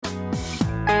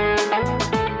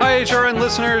HRN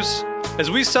listeners.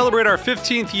 As we celebrate our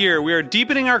 15th year, we are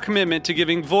deepening our commitment to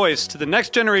giving voice to the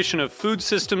next generation of food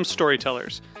systems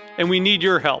storytellers, and we need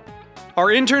your help. Our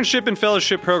internship and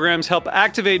fellowship programs help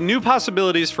activate new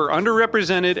possibilities for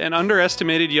underrepresented and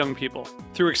underestimated young people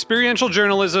through experiential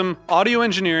journalism, audio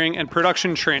engineering, and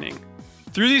production training.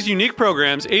 Through these unique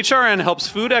programs, HRN helps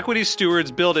food equity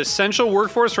stewards build essential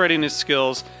workforce readiness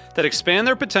skills that expand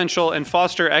their potential and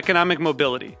foster economic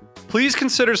mobility. Please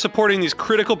consider supporting these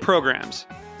critical programs.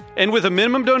 And with a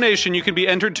minimum donation, you can be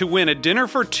entered to win a dinner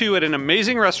for two at an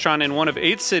amazing restaurant in one of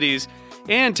 8 cities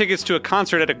and tickets to a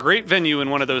concert at a great venue in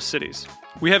one of those cities.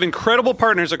 We have incredible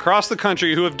partners across the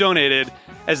country who have donated,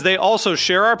 as they also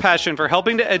share our passion for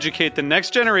helping to educate the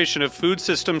next generation of food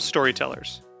systems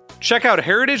storytellers. Check out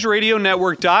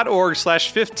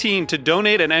heritageradionetwork.org/15 to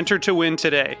donate and enter to win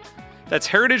today. That's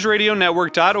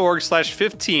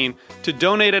heritageradionetwork.org/15 to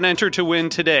donate and enter to win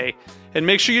today. And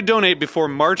make sure you donate before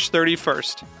March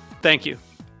 31st. Thank you.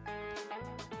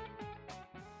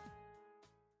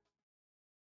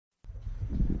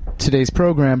 Today's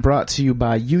program brought to you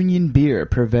by Union Beer,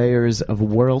 purveyors of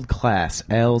world-class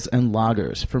ales and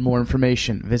lagers. For more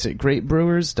information, visit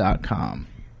greatbrewers.com.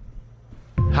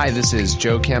 Hi, this is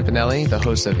Joe Campanelli, the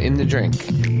host of In the Drink.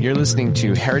 You're listening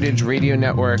to Heritage Radio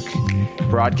Network,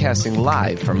 broadcasting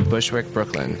live from Bushwick,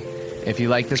 Brooklyn. If you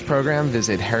like this program,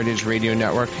 visit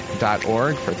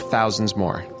heritageradionetwork.org for thousands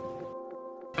more.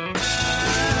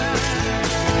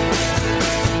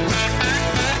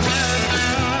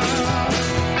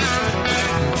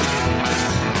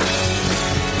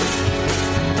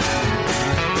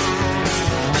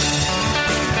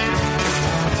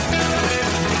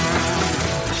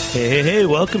 Hey,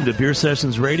 welcome to Beer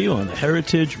Sessions Radio on the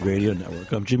Heritage Radio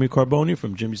Network. I'm Jimmy Carboni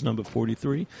from Jimmy's Number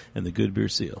 43 and the Good Beer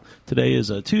Seal. Today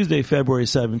is Tuesday, February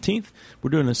 17th. We're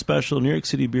doing a special New York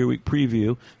City Beer Week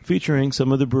preview featuring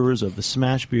some of the brewers of the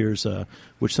Smash Beers,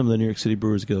 which some of the New York City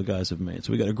Brewers Guild guys have made.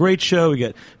 So we got a great show. We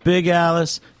got Big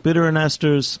Alice, Bitter and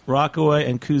Esters, Rockaway,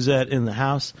 and Couzette in the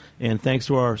house. And thanks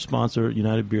to our sponsor,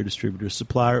 United Beer Distributors,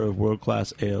 supplier of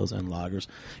world-class ales and lagers.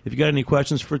 If you got any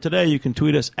questions for today, you can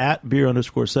tweet us at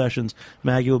beer_sessions.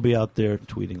 Maggie will be out there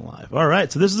tweeting live. All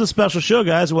right, so this is a special show,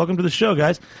 guys. Welcome to the show,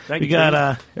 guys. Thank you. We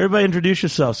got everybody introduce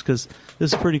yourselves because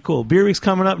this is pretty cool. Beer Week's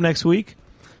coming up next week,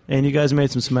 and you guys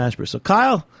made some Smash Beers. So,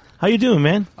 Kyle, how you doing,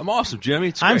 man? I'm awesome, Jimmy.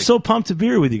 It's I'm great. so pumped to be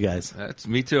here with you guys. That's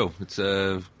me too. It's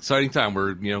an exciting time.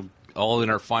 We're all in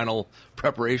our final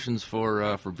preparations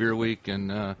for Beer Week,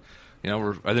 and I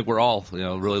think we're all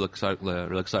really excited,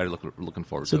 looking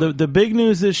forward to it. So the big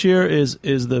news this year is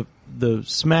the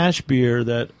Smash Beer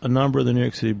that a number of the New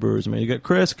York City brewers made. You got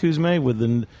Chris Kuzme with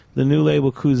the new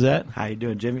label Couzette. How you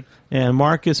doing, Jimmy? And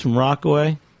Marcus from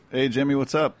Rockaway. Hey, Jimmy,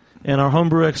 what's up? And our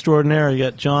homebrew extraordinaire, you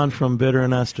got John from Bitter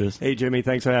and Esters. Hey, Jimmy,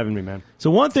 thanks for having me, man. So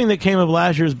one thing that came of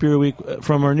last year's Beer Week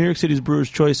from our New York City's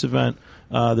Brewers' Choice event,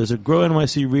 there's a Grow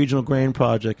NYC regional grain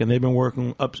project, and they've been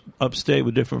working upstate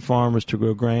with different farmers to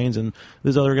grow grains, and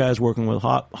there's other guys working with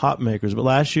hop makers. But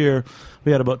last year,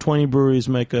 we had about 20 breweries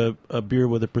make a beer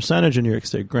with a percentage of New York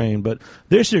State grain. But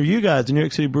this year, you guys, the New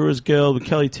York City Brewers Guild with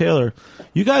Kelly Taylor,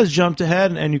 you guys jumped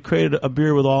ahead and you created a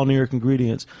beer with all New York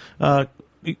ingredients.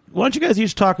 Why don't you guys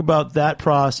each talk about that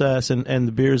process and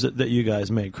the beers that you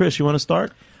guys made? Chris, you want to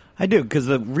start? I do, because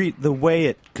the way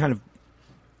it kind of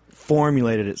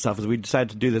formulated itself is we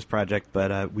decided to do this project,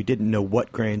 but we didn't know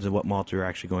what grains and what malts we were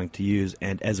actually going to use.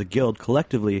 And as a guild,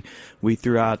 collectively, we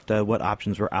threw out what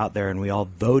options were out there, and we all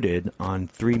voted on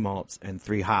 3 malts and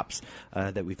 3 hops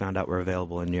that we found out were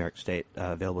available in New York State,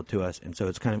 available to us. And so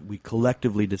it's kind of, we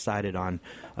collectively decided on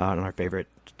our favorite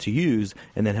to use,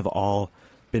 and then have all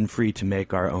been free to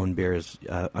make our own beers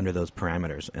under those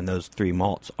parameters. And those 3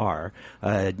 malts are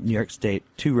New York State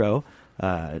 2-row,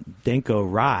 Danko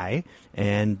Rye,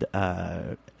 and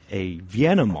a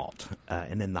Vienna malt.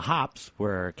 And then the hops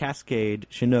were Cascade,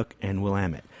 Chinook, and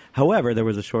Willamette. However, there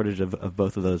was a shortage of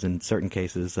both of those in certain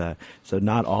cases, so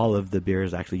not all of the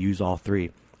beers actually use all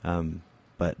 3.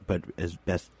 But as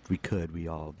best we could, we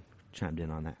all chimed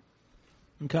in on that.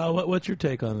 And Kyle, what's your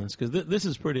take on this? Because this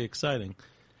is pretty exciting.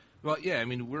 Well, yeah, I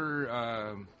mean, we're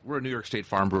a New York State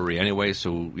farm brewery anyway,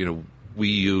 so we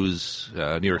use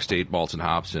New York State malts and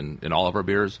hops in all of our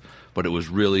beers. But it was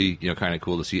really kind of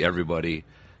cool to see everybody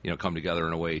come together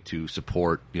in a way to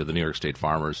support the New York State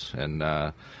farmers, and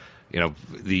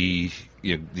the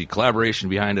collaboration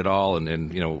behind it all,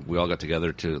 and we all got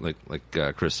together to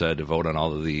like Chris said, to vote on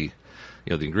all of the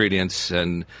the ingredients,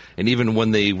 and even when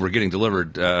they were getting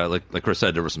delivered, like Chris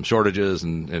said, there were some shortages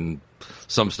and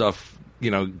some stuff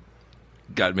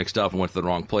got mixed up and went to the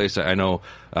wrong place. I know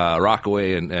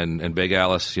Rockaway and Big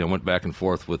Alice, went back and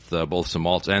forth with both some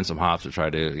malts and some hops to try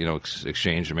to,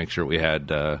 exchange to make sure we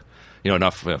had,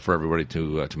 enough for everybody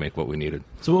to make what we needed.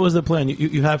 So what was the plan?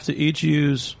 You have to each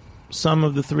use some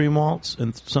of the 3 malts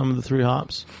and some of the 3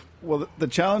 hops? Well, the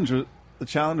challenge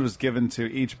was given to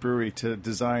each brewery to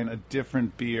design a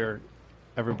different beer.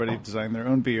 Everybody designed their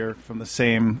own beer from the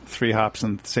same 3 hops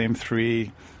and the same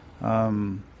 3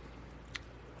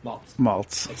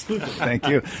 malts. Thank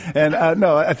you. And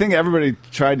no, I think everybody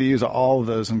tried to use all of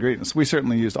those ingredients. We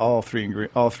certainly used all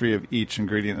three of each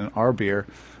ingredient in our beer.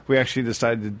 We actually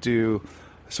decided to do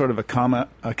sort of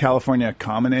a California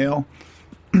common ale,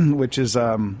 which is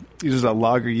uses a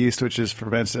lager yeast, which is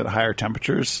fermented at higher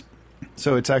temperatures.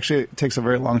 So it takes a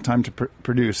very long time to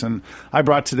produce. And I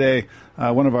brought today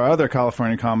one of our other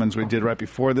California commons we did right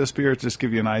before this beer to just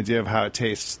give you an idea of how it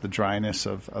tastes, the dryness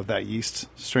of that yeast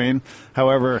strain.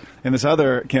 However, in this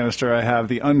other canister, I have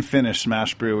the unfinished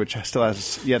smash brew, which still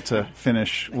has yet to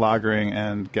finish lagering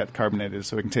and get carbonated,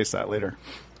 so we can taste that later.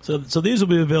 So these will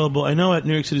be available, I know, at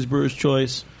New York City's Brewer's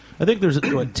Choice. I think there's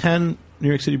 10 New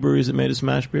York City breweries that made a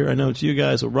smash beer. I know it's you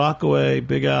guys, Rockaway,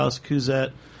 Big Alice,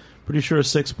 Couzette, pretty sure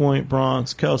 6 Point,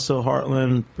 Bronx, Kelso,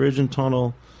 Heartland, Bridge and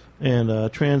Tunnel,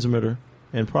 and Transmitter,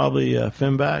 and probably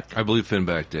Finback. I believe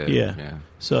Finback did. Yeah.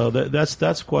 So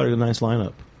that's quite a nice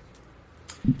lineup.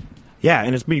 Yeah,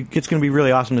 and it's going to be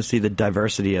really awesome to see the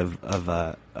diversity of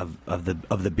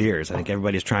the beers. I think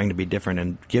everybody's trying to be different,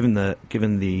 and given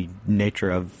the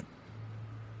nature of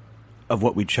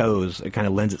what we chose, it kind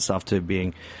of lends itself to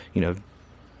being,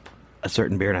 a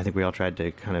certain beer. And I think we all tried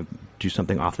to kind of do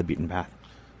something off the beaten path.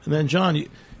 And then, John,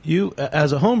 you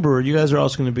as a home brewer, you guys are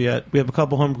also going to be we have a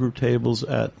couple homebrew tables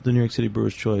at the New York City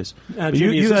Brewer's Choice.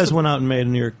 Jimmy, you guys went out and made a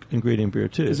New York ingredient beer,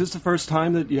 too. Is this the first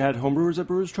time that you had homebrewers at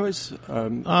Brewer's Choice? I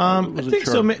think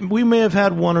so. We may have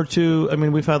had 1 or 2. I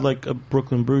mean, we've had like a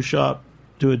Brooklyn Brew Shop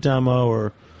do a demo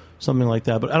or something like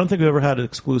that, but I don't think we've ever had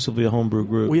exclusively a homebrew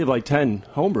group. We have like 10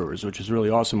 homebrewers, which is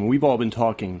really awesome. We've all been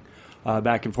talking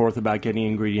back and forth about getting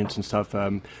ingredients and stuff.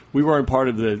 We weren't part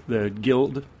of the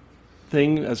guild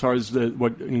thing as far as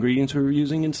what ingredients we were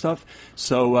using and stuff,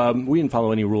 so we didn't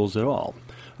follow any rules at all.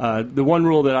 The one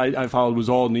rule that I followed was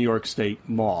all New York State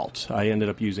malt. I ended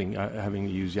up having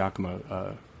to use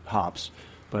Yakima hops,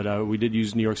 but we did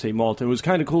use New York State malt. It was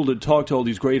kind of cool to talk to all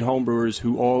these great homebrewers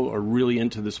who all are really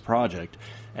into this project,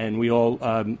 and we all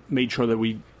made sure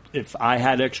that if I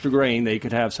had extra grain, they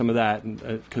could have some of that,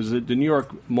 because the New York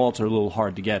malts are a little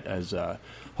hard to get as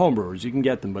homebrewers. You can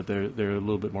get them, but they're a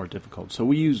little bit more difficult. So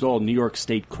we used all New York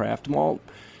State craft malt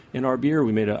in our beer.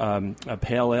 We made a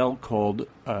pale ale called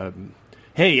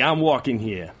Hey, I'm Walking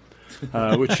Here,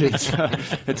 which is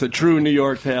it's a true New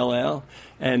York pale ale.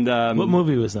 And what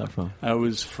movie was that from? It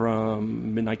was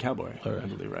from Midnight Cowboy, I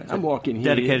believe, right? I'm Walking Here.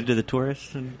 Dedicated to the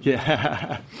tourists?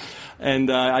 Yeah.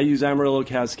 And I used Amarillo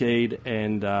Cascade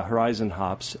and Horizon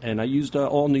hops, and I used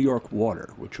all New York water,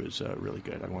 which was really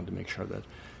good. I wanted to make sure that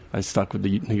I stuck with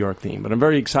the New York theme. But I'm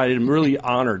very excited. I'm really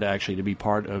honored, actually, to be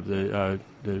part of the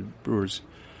Brewer's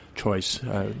Choice.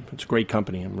 It's a great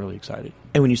company. I'm really excited.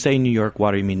 And when you say New York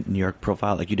water, you mean New York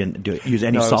profile? Like you didn't use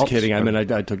any salt? I was kidding. I mean,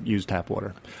 I used tap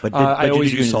water. But I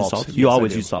always use salt. You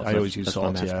always use salt. I always use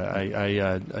salt, yeah.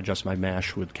 I adjust my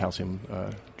mash with calcium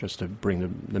just to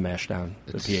bring the mash down,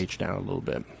 the pH down a little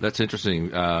bit. That's interesting.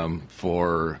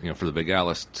 For the Big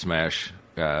Alice smash,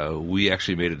 we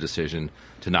actually made a decision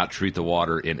to not treat the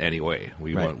water in any way.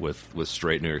 We went with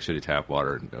straight New York City tap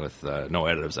water with no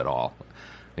additives at all.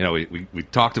 We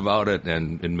talked about it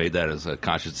and made that as a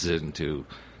conscious decision to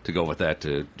go with that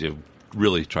to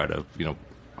really try to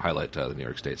highlight the New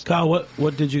York State stuff. Kyle,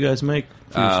 what did you guys make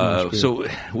for your smash beer? So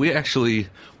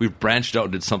we branched out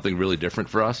and did something really different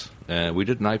for us. We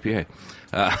did an IPA.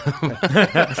 That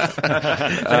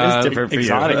is different for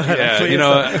exotic. You.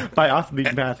 Yeah, by off the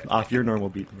beaten path, off your normal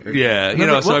beaten path.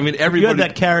 Yeah, so I mean, everybody. You had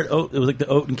that carrot oat. It was like the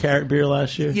oat and carrot beer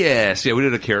last year. Yes, we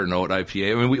did a carrot and oat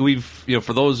IPA. I mean, we've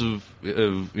for those of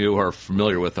you who are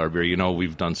familiar with our beer,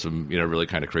 we've done some really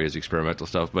kind of crazy experimental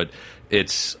stuff, but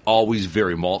it's always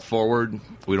very malt forward.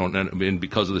 We don't, and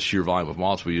because of the sheer volume of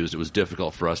malts we used, it was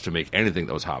difficult for us to make anything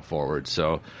that was hop forward.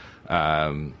 So,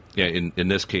 in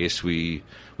this case, we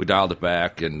dialed it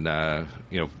back and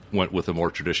went with a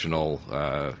more traditional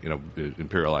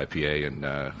imperial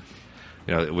IPA,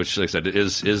 and which, like I said,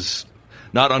 is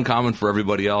not uncommon for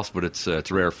everybody else, but it's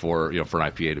rare for an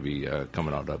IPA to be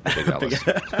coming out of Big Alice.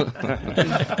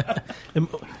 And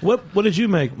what did you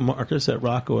make, Marcus, at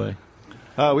Rockaway?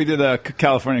 We did a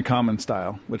California Common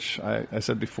style, which I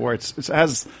said before. It's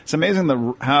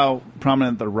amazing how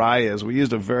prominent the rye is. We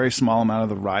used a very small amount of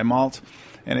the rye malt,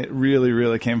 and it really,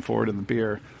 really came forward in the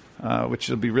beer, which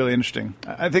will be really interesting.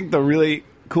 I think the really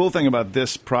cool thing about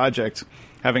this project,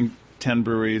 having 10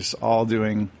 breweries all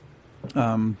doing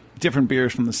different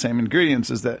beers from the same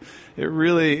ingredients, is that it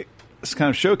really kind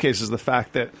of showcases the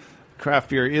fact that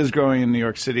craft beer is growing in New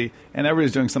York City, and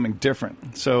everybody's doing something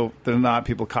different. So they're not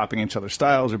people copying each other's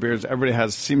styles or beers.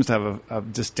 Everybody seems to have a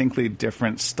distinctly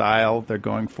different style they're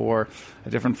going for,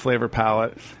 a different flavor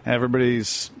palette, and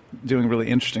everybody's doing really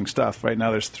interesting stuff. Right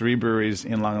now there's 3 breweries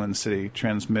in Long Island City,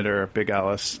 Transmitter, Big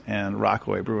Alice, and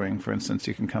Rockaway Brewing. For instance,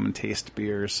 you can come and taste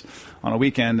beers on a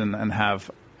weekend and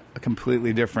have a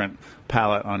completely different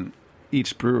palette on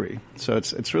each brewery. So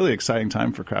it's really exciting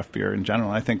time for craft beer in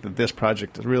general. I think that this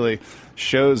project really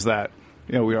shows that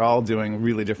we're all doing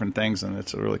really different things, and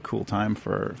it's a really cool time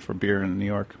for beer in New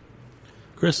York.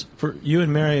 Chris, for you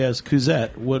and Mary as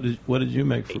Couzette, what did you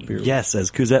make for beer? Yes,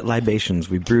 as Couzette Libations,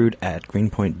 we brewed at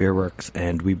Greenpoint Beer Works,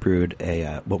 and we brewed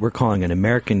what we're calling an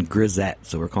American Grisette.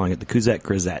 So we're calling it the Couzette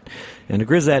Grisette. And a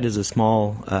Grisette is a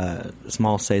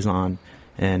small saison.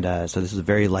 And so this is a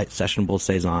very light sessionable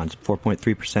saison. It's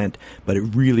 4.3%, but it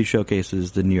really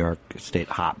showcases the New York State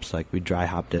hops. Like, we dry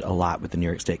hopped it a lot with the New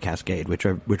York State Cascade, which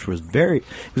was it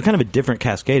was kind of a different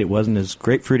Cascade. It wasn't as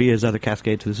grapefruity as other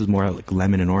Cascades. So this is more like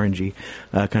lemon and orangey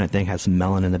kind of thing. Has some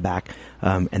melon in the back,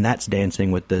 and that's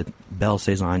dancing with the Belle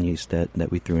Saison yeast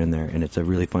that we threw in there. And it's a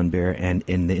really fun beer. And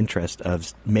in the interest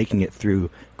of making it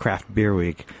through Craft Beer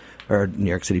Week or New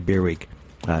York City Beer Week,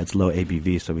 it's low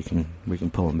ABV, so we can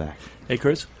pull them back. Hey,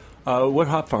 Chris, what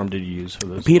hop farm did you use for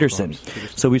those? Peterson.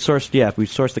 So we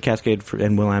sourced the Cascade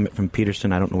and Willamette from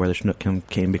Peterson. I don't know where the Chinook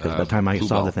came because by the time I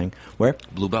saw the thing, where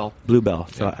Bluebell.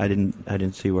 So yeah. I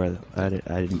didn't see where I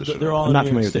didn't. They're all I'm not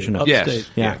familiar with the Chinook. Yes.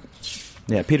 Yeah.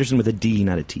 Peterson with a D,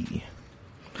 not a T.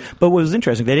 But what was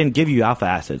interesting, they didn't give you alpha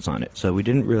acids on it, so we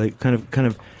didn't really kind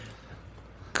of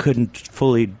couldn't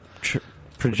fully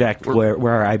project where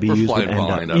our IBUs would end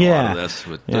up. On a lot of this,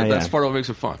 but that's part of what makes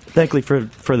it fun. Thankfully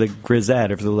for the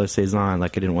Grisette or for the Le Saison,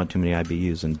 like, I didn't want too many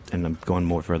IBUs, and I'm going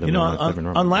more further.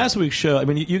 On last week's show, I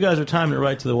mean, you guys are timing it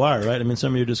right to the wire, right? I mean,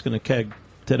 some of you are just going to keg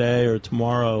today or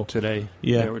tomorrow. Today.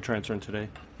 Yeah, we're transferring today.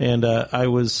 And I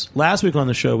was last week on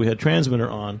the show. We had Transmitter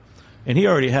on, and he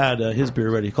already had his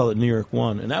beer ready. He called it New York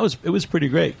One, and it was pretty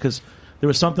great because there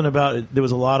was something about it. There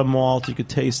was a lot of malt. You could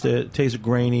taste it. It tasted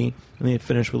grainy, and then it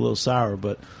finished with a little sour.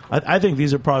 But I think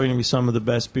these are probably going to be some of the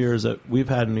best beers that we've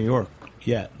had in New York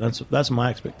yet. That's my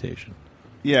expectation.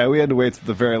 Yeah, we had to wait to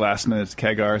the very last minute to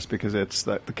keg ours because it's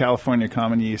the California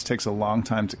common yeast takes a long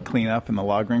time to clean up in the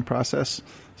lagering process.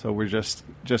 So we're just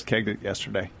kegged it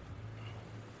yesterday.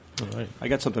 All right. I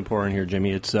got something pouring here,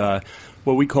 Jimmy. It's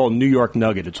what we call New York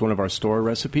Nugget. It's one of our store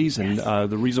recipes, and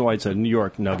the reason why it's a New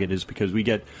York Nugget is because we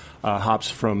get hops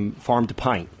from farm to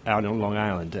pint out on Long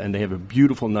Island, and they have a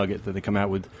beautiful nugget that they come out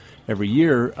with every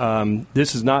year.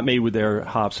 This is not made with their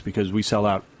hops because we sell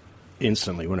out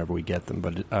instantly whenever we get them,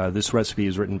 but this recipe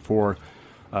is written for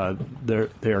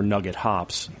their nugget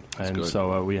hops, and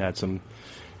so we had some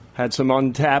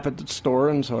on tap at the store,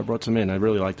 and so I brought some in. I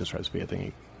really like this recipe. I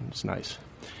think it's nice.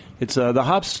 It's the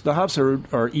hops. The hops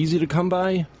are easy to come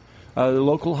by, the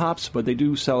local hops, but they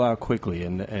do sell out quickly,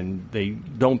 and they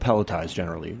don't pelletize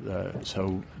generally.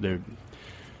 So they're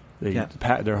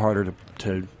harder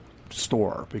to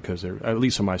store because they're, at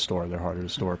least in my store, they're harder to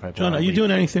store. John, are you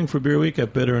doing anything for Beer Week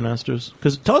at Bitter and Esther's?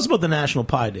 Because tell us about the National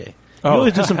Pie Day. You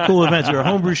always do some cool events. You're a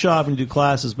homebrew shop and you do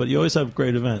classes, but you always have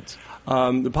great events.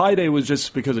 The Pie Day was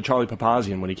just because of Charlie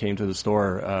Papazian. When he came to the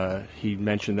store, he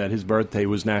mentioned that his birthday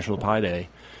was National Pie Day.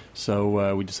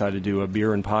 So we decided to do a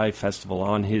beer and pie festival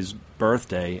on his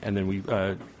birthday, and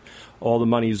then all the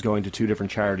money is going to 2 different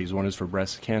charities. One is for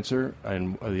breast cancer,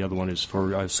 and the other one is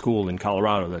for a school in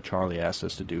Colorado that Charlie asked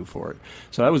us to do for it.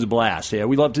 So that was a blast. Yeah,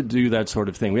 we love to do that sort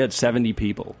of thing. We had 70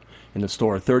 people in the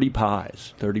store, 30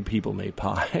 pies. 30 people made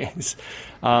pies.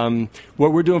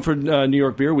 What we're doing for New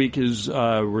York Beer Week is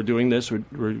we're doing this. We're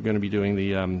going to be doing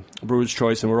the Brewer's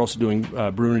Choice, and we're also doing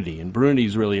Brunity. And Brunity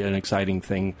is really an exciting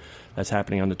thing that's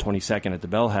happening on the 22nd at the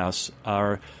Bell House.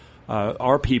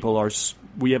 Our people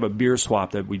we have a beer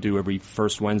swap that we do every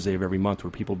first Wednesday of every month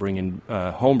where people bring in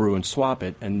homebrew and swap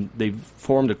it, and they've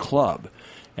formed a club.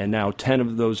 And now 10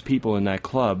 of those people in that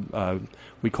club,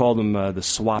 we call them the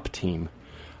swap team,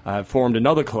 formed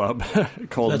another club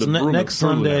called the Brew. Next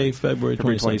Sunday, February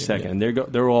 22nd. And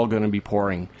they're all going to be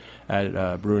pouring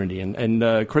at Brunity,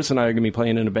 and Chris and I are going to be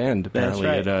playing in a band apparently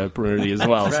right. at Brunity as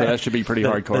well. So that should be pretty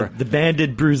hardcore. The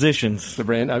banded Brusicians. The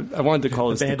brand. I wanted to call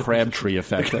this the Crabtree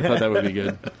effect. I thought that would be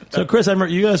good. So, Chris, I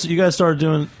remember you guys started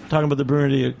talking about the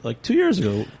Brunity like 2 years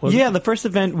ago. Yeah, the first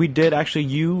event we did, actually,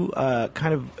 you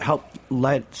kind of helped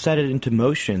set it into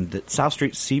motion. That South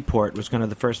Street Seaport was kind of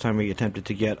the first time we attempted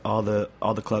to get all the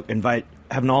club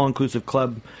have an all-inclusive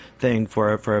club thing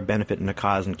for a benefit and a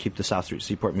cause, and keep the South Street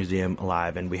Seaport Museum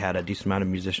alive. And we had a decent amount of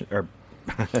musicians.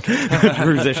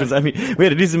 I mean, we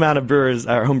had a decent amount of brewers,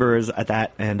 home brewers at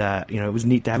that, and it was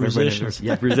neat to have everybody. Musicians.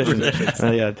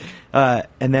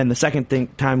 And then the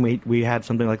second time we had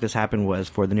something like this happen was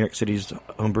for the New York City's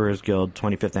Homebrewers Guild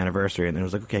 25th anniversary, and it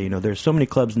was like, okay, there's so many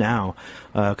clubs now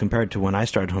compared to when I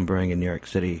started homebrewing in New York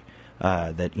City.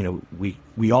 That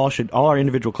we all our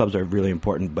individual clubs are really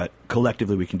important, but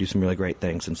collectively we can do some really great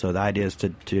things. And so the idea is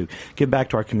to give back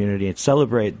to our community and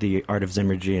celebrate the art of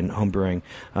Zymurgy and homebrewing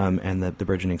and the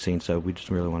burgeoning scene. So we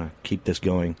just really want to keep this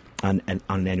going on an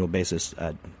annual basis.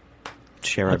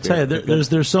 Share our beer. I'll tell you,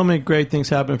 there's so many great things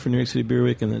happening for New York City Beer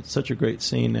Week, and it's such a great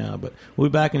scene now. But we'll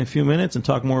be back in a few minutes and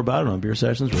talk more about it on Beer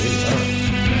Sessions Radio. All right.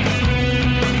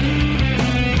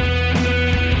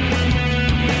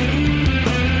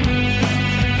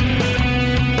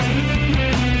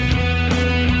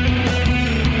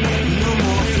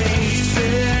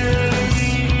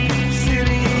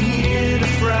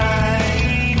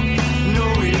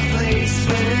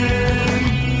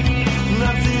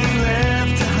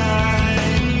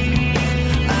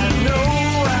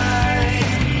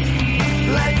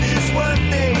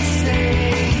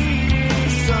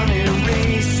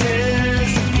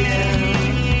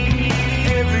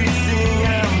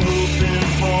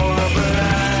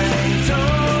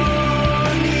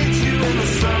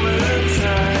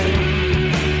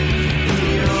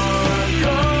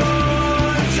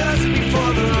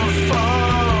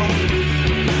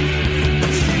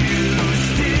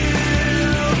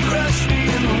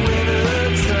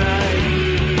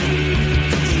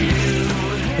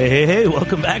 Hey,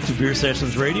 welcome back to Beer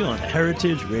Sessions Radio on the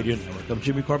Heritage Radio Network. I'm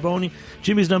Jimmy Carboni.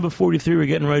 Jimmy's number 43. We're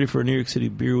getting ready for New York City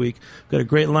Beer Week. We've got a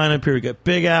great lineup here. We've got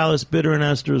Big Alice, Bitter and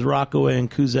Esther's, Rockaway, and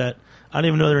Couzette. I don't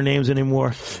even know their names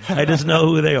anymore. I just know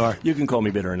who they are. You can call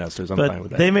me Bitter and Esther's. I'm fine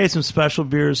with that. They made some special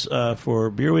beers for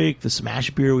Beer Week. The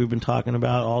Smash Beer we've been talking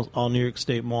about, all New York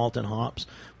State malt and hops,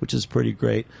 which is pretty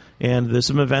great. And there's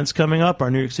some events coming up.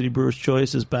 Our New York City Brewers'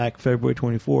 Choice is back February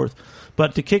 24th.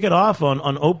 But to kick it off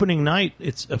on opening night,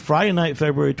 it's a Friday night,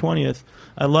 February 20th.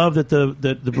 I love that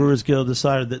the Brewers Guild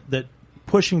decided that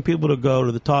pushing people to go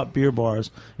to the top beer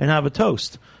bars and have a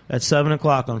toast at 7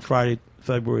 o'clock on Friday,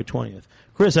 February 20th.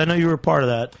 Chris, I know you were part of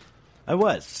that. I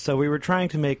was. So we were trying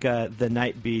to make the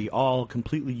night be all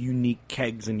completely unique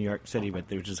kegs in New York City, but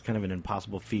it was just kind of an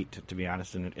impossible feat, to be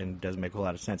honest, and it doesn't make a whole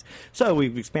lot of sense. So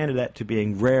we've expanded that to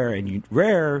being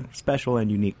rare, special,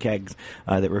 and unique kegs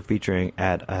that we're featuring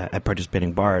at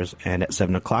participating bars. And at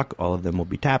 7 o'clock, all of them will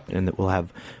be tapped, and that we'll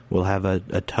have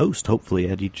a toast, hopefully,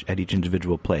 at each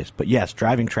individual place. But yes,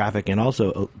 driving traffic, and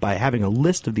also by having a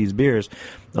list of these beers,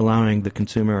 allowing the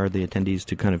consumer or the attendees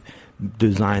to kind of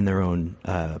design their own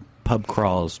pub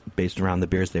crawls based around the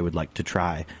beers they would like to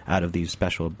try out of these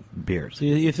special beers. So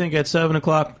you think at 7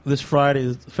 o'clock this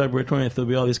Friday, February 20th, there'll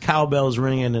be all these cowbells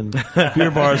ringing and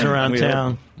beer bars around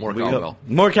town. More cowbell.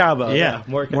 More cowbell. Yeah.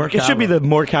 More cowbell. It should be the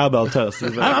more cowbell toast.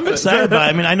 I'm excited about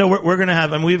it. I mean, I know we're going to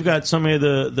have, and we've got so many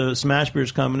of the Smash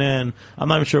beers coming in. I'm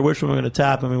not even sure which one we're going to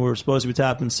tap. I mean, we're supposed to be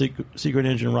tapping Secret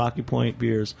Engine, Rocky Point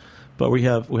beers, but we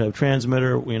have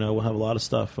Transmitter. We'll have a lot of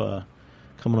stuff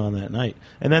coming on that night.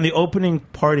 And then the opening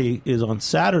party is on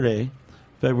Saturday,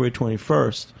 February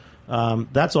 21st.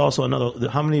 That's also another.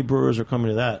 How many brewers are coming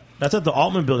to that? That's at the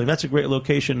Altman Building. That's a great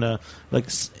location, like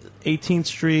 18th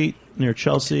Street near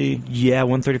Chelsea. Yeah,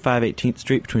 135 18th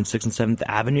Street between 6th and 7th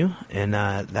Avenue. And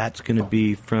that's going to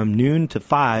be from noon to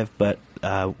 5, but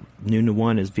noon to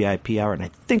 1 is VIP hour, and I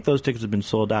think those tickets have been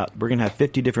sold out. We're going to have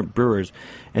 50 different brewers,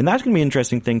 and that's going to be an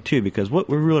interesting thing, too, because what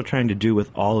we're really trying to do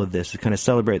with all of this is kind of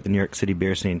celebrate the New York City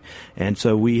beer scene. And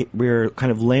so we're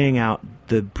kind of laying out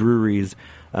the breweries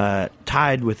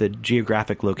tied with a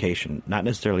geographic location, not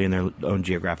necessarily in their own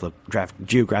geographic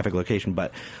location,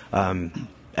 but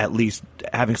at least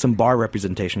having some bar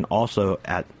representation also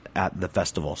at the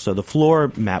festival. So the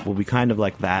floor map will be kind of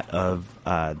like that of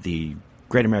the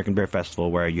Great American Beer Festival,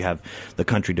 where you have the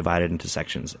country divided into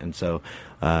sections. And so,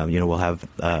 we'll have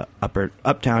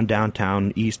uptown,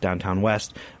 downtown, east, downtown,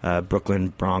 west,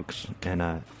 Brooklyn, Bronx,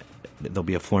 and there'll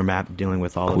be a floor map dealing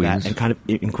with all Queens. of that, and kind of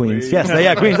in Queens. Yes,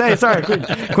 yeah, Queens. Hey, sorry,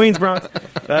 Queens, Bronx,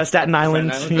 Staten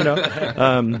Island. You know,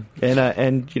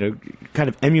 and you know, kind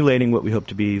of emulating what we hope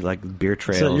to be like beer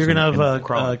trails. So you're going to and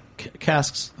crawling. have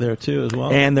casks there too as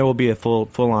well? And there will be a full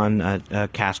on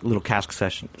little cask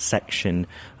section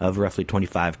of roughly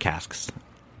 25 casks.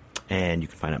 And you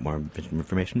can find out more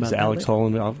information about Is that. Alex Hall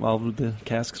involved with the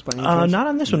casks by any chance? Not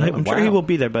on this one. I'm sure Wow. he will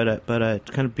be there, but it's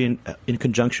kind of being in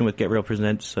conjunction with Get Real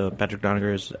Presents. So Patrick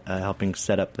Doniger is helping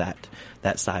set up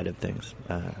that side of things.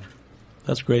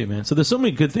 That's great, man. So there's so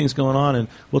many good things going on, and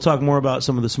we'll talk more about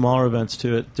some of the smaller events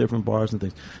too at different bars and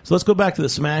things. So let's go back to the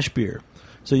Smash Beer.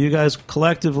 So you guys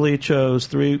collectively chose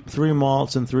three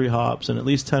malts and 3 hops, and at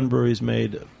least 10 breweries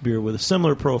made beer with a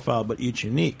similar profile, but each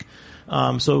unique.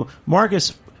 So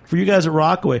Marcus, for you guys at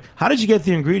Rockaway, how did you get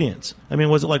the ingredients? I mean,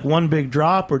 was it like one big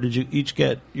drop, or did you each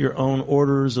get your own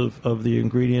orders of the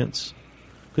ingredients?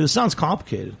 Because it sounds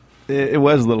complicated. It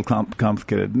was a little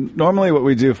complicated. Normally what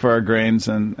we do for our grains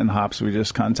and hops, we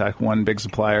just contact one big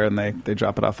supplier and they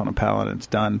drop it off on a pallet and it's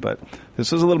done. But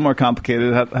this was a little more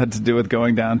complicated. It had to do with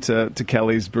going down to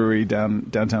Kelly's Brewery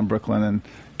downtown Brooklyn and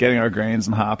getting our grains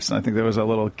and hops. And I think there was a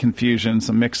little confusion,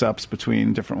 some mix-ups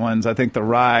between different ones. I think the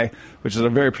rye, which is a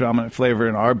very predominant flavor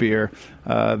in our beer,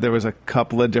 there was a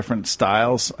couple of different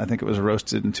styles. I think it was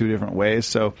roasted in 2 different ways.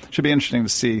 So it should be interesting to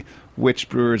see which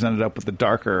brewers ended up with the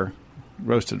darker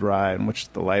roasted rye and which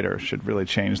the lighter. Should really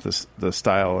change the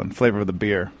style and flavor of the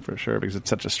beer for sure, because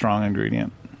it's such a strong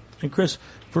ingredient. And Chris,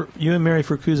 for you and Mary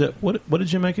for Cruzette, what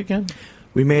did you make again?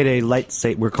 We made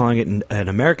a we're calling it an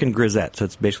American grisette, so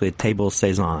it's basically a table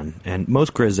saison. And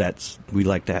most grisettes we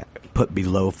like to put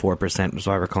below 4%, that's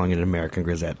why we're calling it an American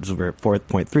grisette. It's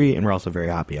 4.3, and we're also very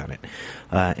hoppy on it.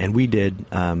 And we did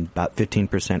about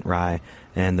 15% rye,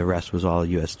 and the rest was all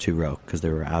US 2-row, because they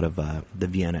were out of the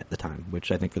Vienna at the time,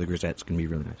 which I think for the grisettes can be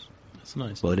really nice. That's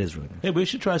nice. Well, it is really nice. Hey, we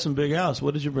should try some Big House.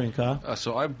 What did you bring, Kyle?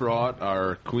 So I brought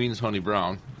our Queen's Honey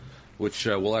Brown, which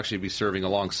we'll actually be serving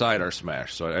alongside our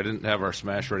Smash. So I didn't have our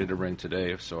Smash ready to bring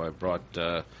today, so I brought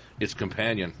its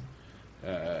companion.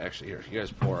 Actually, here, you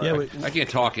guys pour. Yeah, I can't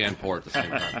talk and pour at the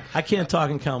same time. I can't talk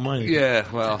and count money. Yeah,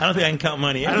 well, I don't think I can count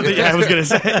money. I was going to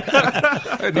say.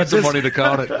 I need some money to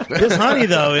count it. This honey,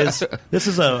 though, is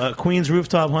a Queen's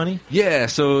Rooftop honey? Yeah,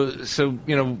 so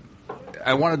you know,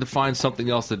 I wanted to find something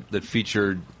else that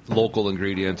featured local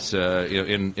ingredients,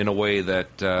 in a way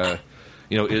that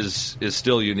is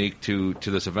still unique to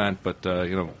this event, but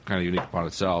kind of unique upon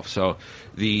itself. So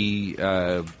the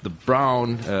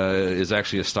brown is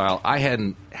actually a style I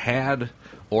hadn't had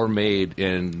or made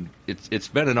in it's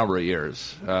been a number of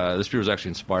years. This beer was actually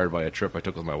inspired by a trip I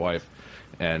took with my wife.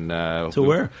 And to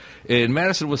where? In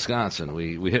Madison, Wisconsin.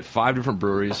 We hit 5 different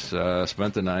breweries,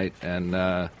 spent the night,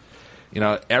 and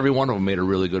every one of them made a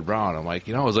really good brown. I'm like,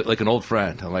 it was like an old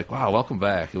friend. I'm like, wow, welcome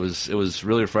back. It was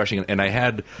really refreshing. And I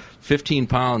had 15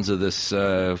 pounds of this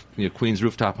Queen's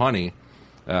Rooftop honey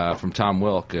from Tom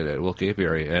Wilk at Wilk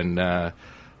Apiary, and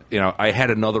I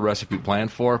had another recipe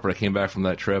planned for it, but I came back from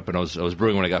that trip and I was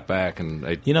brewing when I got back, and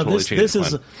I totally changed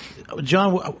the plan.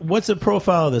 John, what's the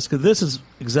profile of this? Because this is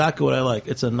exactly what I like.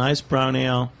 It's a nice brown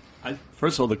ale.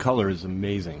 First of all, the color is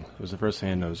amazing. It was the first thing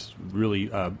I noticed.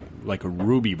 Really like a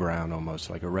ruby brown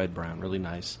almost, like a red brown. Really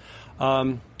nice.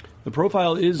 The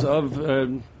profile is of,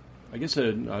 I guess,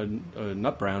 a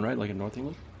nut brown, right? Like in North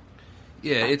England?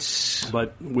 Yeah, it's...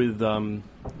 But with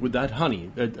that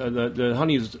honey, the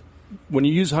honey is... When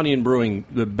you use honey in brewing,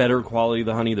 the better quality of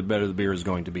the honey, the better the beer is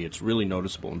going to be. It's really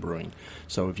noticeable in brewing.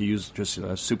 So if you use just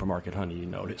supermarket honey, you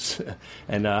notice.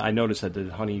 And I noticed that the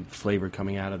honey flavor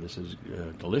coming out of this is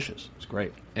delicious. It's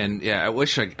great. And yeah, I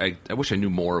wish I knew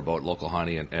more about local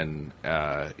honey, and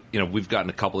we've gotten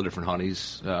a couple of different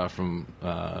honeys from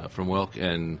Wilk,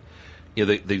 and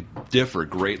they differ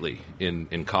greatly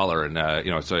in color,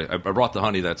 and so I brought the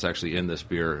honey that's actually in this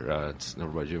beer. It's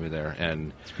over by Jimmy there,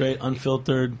 and it's great,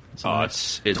 unfiltered. It's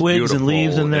twigs beautiful. And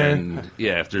leaves in there. And,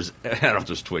 yeah, I don't know if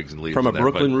there's twigs and leaves from in a there,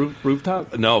 Brooklyn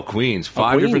rooftop. No, Queens.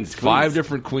 Five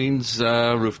different Queens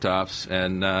rooftops,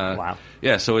 and wow.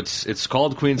 Yeah, so it's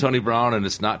called Queen's Honey Brown, and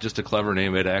it's not just a clever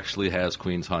name. It actually has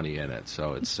Queen's honey in it.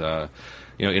 So it's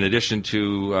in addition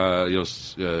to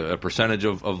a percentage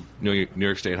of New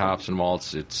York State hops and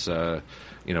malts, it's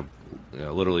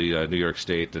literally New York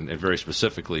State and very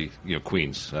specifically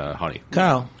Queens honey.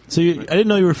 Kyle, so I didn't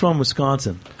know you were from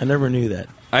Wisconsin. I never knew that.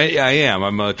 I am.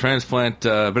 I'm a transplant.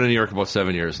 Been in New York about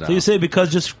 7 years now. So you say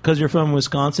because you're from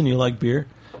Wisconsin, you like beer?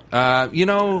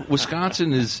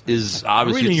 Wisconsin is obviously...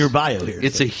 I'm reading your bio here.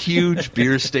 It's a huge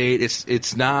beer state.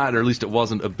 It's not, or at least it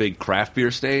wasn't, a big craft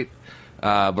beer state.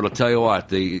 But I'll tell you what,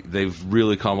 they've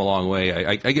really come a long way.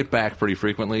 I get back pretty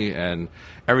frequently, and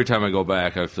every time I go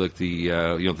back, I feel like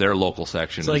their local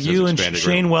section. It's like you and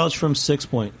Shane Welch from Six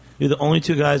Point. You're the only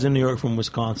two guys in New York from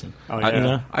Wisconsin. Oh,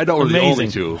 yeah. I know we're the only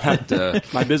two.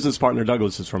 But, my business partner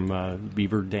Douglas is from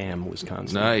Beaver Dam,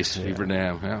 Wisconsin. Nice, Beaver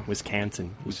Dam. Yeah.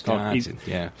 Wisconsin. He's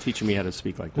teaching me how to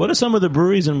speak like that. What are some of the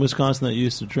breweries in Wisconsin that you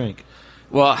used to drink?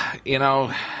 Well,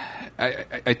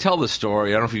 I tell this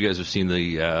story. I don't know if you guys have seen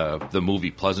the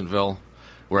movie Pleasantville,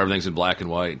 where everything's in black and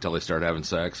white until they start having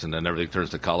sex, and then everything turns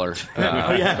to color.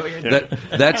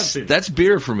 That's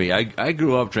beer for me. I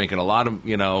grew up drinking a lot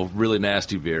of really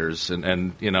nasty beers, and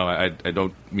I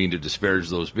don't mean to disparage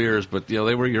those beers, but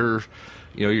they were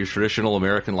your traditional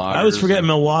American lagers. I was forgetting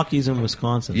Milwaukee's in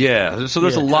Wisconsin. Yeah, so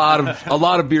there's a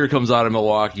lot of beer comes out of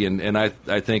Milwaukee, and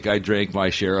I think I drank my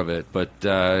share of it. But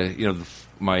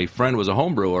my friend was a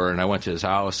home brewer, and I went to his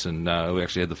house, and we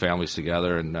actually had the families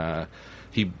together, and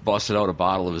he busted out a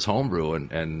bottle of his homebrew,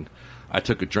 and I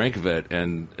took a drink of it,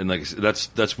 and like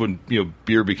that's when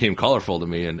beer became colorful to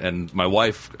me, and my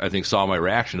wife I think saw my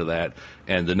reaction to that,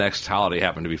 and the next holiday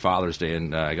happened to be Father's Day,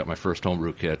 and I got my first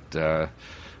homebrew kit. That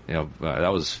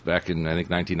was back in I think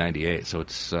 1998, so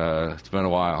it's been a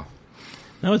while.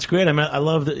 No, it's great. I mean, I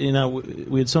love that.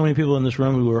 We had so many people in this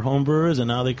room who were home brewers, and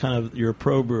now you're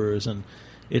pro brewers, and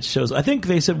it shows. I think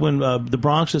they said when the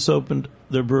Bronx just opened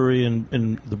their brewery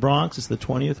in the Bronx, it's the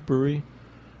 20th brewery.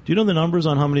 Do you know the numbers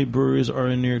on how many breweries are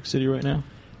in New York City right now?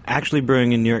 Actually,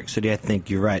 brewing in New York City, I think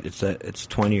you're right. It's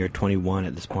 20 or 21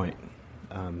 at this point.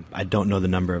 I don't know the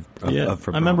number of for Bronx.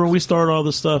 I remember when we started all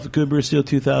this stuff at Good Beer Seal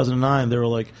 2009. There were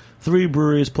like 3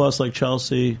 breweries plus like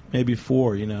Chelsea, maybe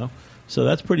 4. So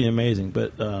that's pretty amazing.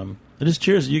 But I just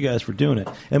cheers to you guys for doing it.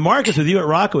 And Marcus, with you at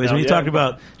Rockaways, when you talked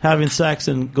about having sex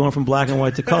and going from black and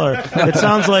white to color, it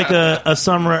sounds like a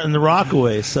summer in the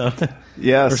Rockaways. So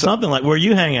or something like where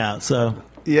you hang out. So.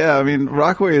 Yeah, I mean,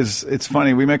 Rockaway it's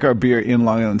funny. We make our beer in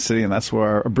Long Island City, and that's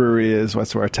where our brewery is.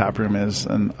 That's where our tap room is.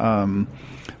 And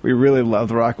we really love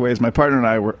the Rockaways. My partner and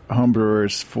I were home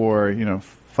brewers for,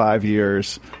 5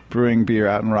 years, brewing beer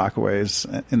out in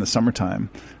Rockaways in the summertime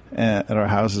at our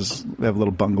houses. We have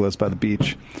little bungalows by the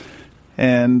beach.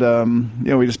 And,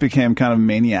 we just became kind of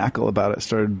maniacal about it.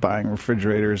 Started buying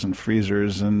refrigerators and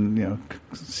freezers and,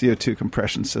 CO2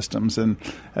 compression systems. And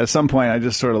at some point, I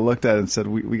just sort of looked at it and said,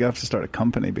 we have to start a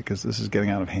company because this is getting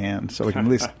out of hand. So we can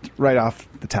at least write off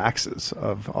the taxes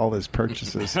of all these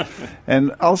purchases.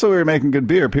 And also, we were making good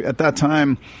beer. At that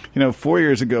time, 5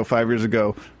 years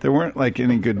ago, there weren't like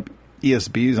any good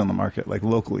ESBs on the market, like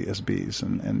local ESBs,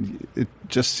 and it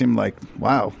just seemed like,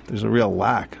 wow, there's a real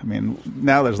lack. I mean,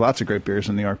 now there's lots of great beers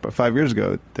in New York, but 5 years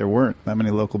ago there weren't that many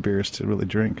local beers to really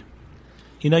drink.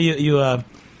 You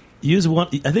use one.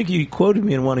 I think you quoted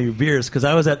me in one of your beers because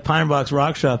I was at Pine Box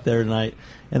Rock Shop there tonight,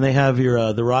 and they have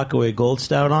your the Rockaway Gold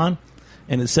Stout on,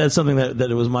 and it said something that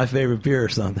it was my favorite beer or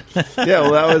something. Yeah,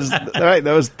 well, that was right.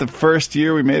 That was the first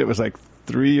year we made it. It was like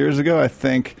 3 years ago, I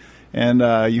think. And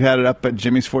you had it up at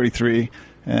Jimmy's 43,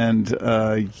 and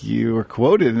you were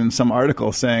quoted in some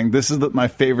article saying, "This is my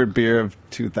favorite beer of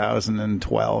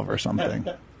 2012" or something.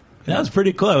 That was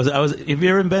pretty close. If you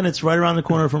ever been, it's right around the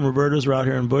corner from Roberta's. We're out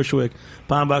here in Bushwick,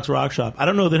 Pine Box Rock Shop. I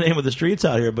don't know the name of the streets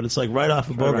out here, but it's like right off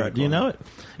of Bogart. Do you know it?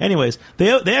 Anyways, they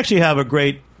actually have a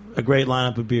great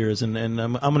lineup of beers, and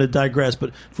I'm going to digress.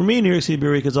 But for me, New York City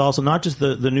Beer Week is also not just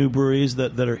the new breweries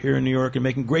that are here in New York and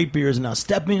making great beers and now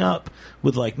stepping up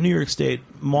with like New York State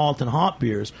malt and hop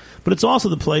beers, but it's also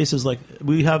the places like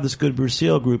we have this Good Beer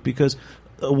Seal group because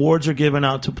awards are given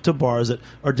out to bars that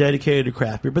are dedicated to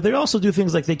craft beer, but they also do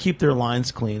things like they keep their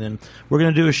lines clean. And we're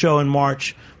going to do a show in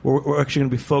March where we're actually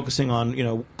going to be focusing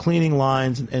on cleaning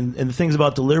lines and the things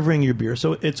about delivering your beer,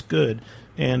 so it's good.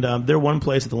 And they're one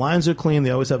place that the lines are clean.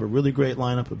 They always have a really great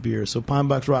lineup of beers. So Pine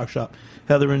Box Rock Shop,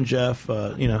 Heather and Jeff,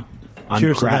 on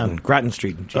cheers Grattan, to them. Grattan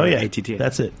Street. G-R-A-T-T.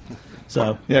 That's it.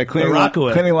 So yeah,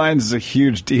 cleaning lines is a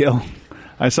huge deal.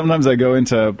 Sometimes I go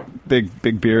into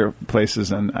big beer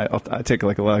places and I take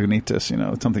like a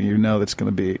Lagunitas, something that's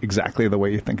going to be exactly the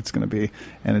way you think it's going to be,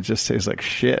 and it just tastes like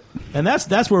shit. And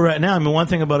that's where we're at now. I mean, one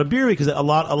thing about a beer week is that a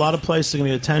lot of places are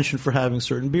going to get attention for having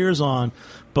certain beers on,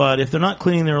 but if they're not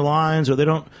cleaning their lines or they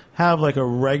don't have like a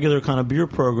regular kind of beer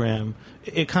program,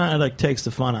 it kind of like takes the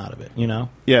fun out of it,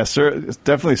 Yeah, sir. It's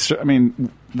definitely. I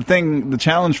mean, the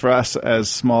challenge for us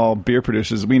as small beer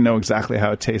producers, we know exactly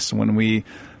how it tastes when we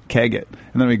keg it,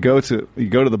 and then you go to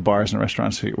the bars and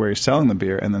restaurants where you're selling the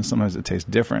beer, and then sometimes it tastes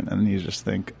different, and you just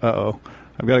think, I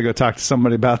I've got to go talk to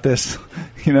somebody about this.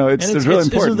 You know, it's really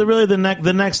important. Isn't really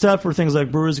the next step for things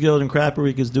like Brewers Guild and Craft Brew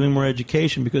Week is doing more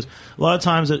education, because a lot of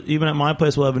times, even at my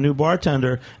place, we'll have a new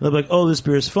bartender, and they'll be like, "Oh, this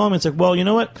beer is foamy." It's like, well, you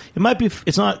know what? It might be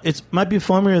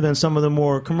foamier than some of the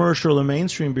more commercial or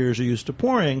mainstream beers you're used to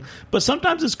pouring, but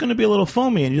sometimes it's going to be a little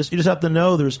foamy, and you just have to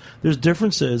know there's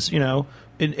differences, you know,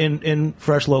 in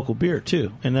fresh local beer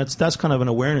too, and that's kind of an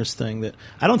awareness thing that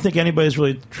I don't think anybody's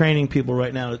really training people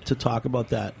right now to talk about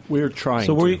that. We're trying.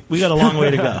 So we got a long way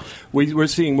to go.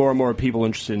 We're seeing more and more people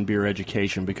interested in beer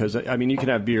education, because I mean, you can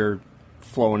have beer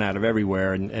flowing out of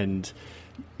everywhere, and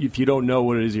if you don't know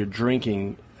what it is you're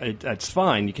drinking, that's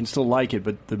fine. You can still like it,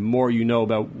 but the more you know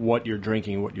about what you're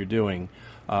drinking, what you're doing,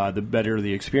 the better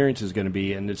the experience is going to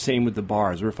be. And the same with the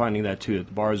bars. We're finding that too, that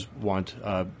the bars want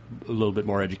a little bit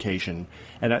more education.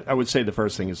 And I would say the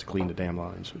first thing is to clean the damn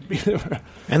lines.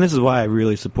 And this is why I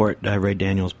really support Ray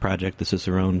Daniels' project, the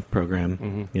Cicerone program.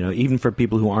 Mm-hmm. You know, even for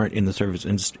people who aren't in the service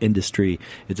industry,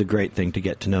 it's a great thing to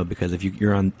get to know, because if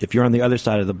you're on the other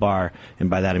side of the bar, and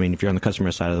by that I mean if you're on the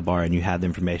customer side of the bar and you have the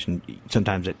information,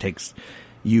 sometimes it takes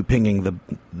you pinging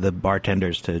the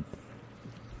bartenders to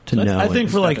know. I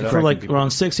think for like around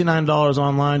 $69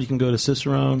 online, you can go to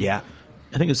Cicerone. Yeah.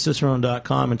 I think it's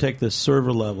Cicerone.com and take the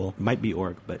server level. Might be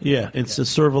org, but yeah, it's a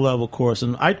server level course,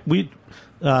 and we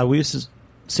used to.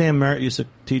 Sam Merritt used to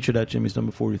teach it at Jimmy's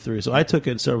Number 43, so I took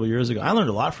it several years ago. I learned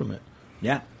a lot from it.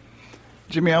 Yeah.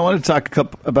 Jimmy, I want to talk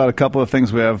about a couple of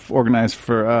things we have organized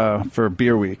for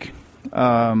Beer Week.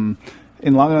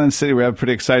 In Long Island City, we have a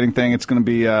pretty exciting thing. It's going to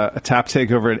be a tap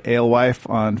takeover at Alewife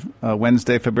on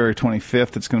Wednesday, February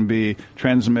 25th. It's going to be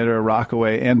Transmitter,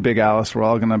 Rockaway, and Big Alice. We're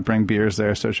all going to bring beers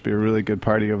there, so it should be a really good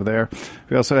party over there.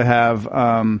 We also have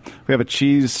a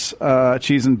cheese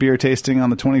and beer tasting on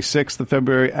the 26th of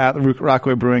February at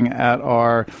Rockaway Brewing at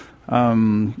our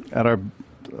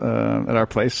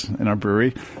place in our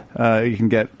brewery. You can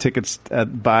get tickets at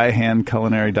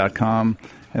byhandculinary.com.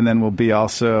 And then we'll be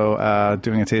also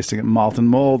doing a tasting at Malt and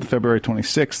Mold February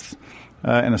 26th,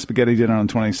 and a spaghetti dinner on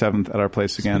the 27th at our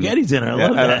place again. Spaghetti dinner, I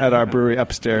love that. At our brewery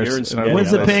upstairs.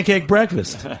 When's the pancake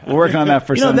breakfast? We're working on that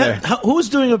for Sunday. Who's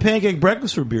doing a pancake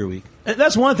breakfast for Beer Week?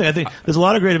 That's one thing. I think there's a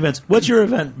lot of great events. What's your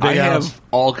event, Big Alice? Have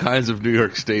all kinds of New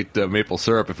York State maple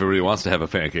syrup if everybody wants to have a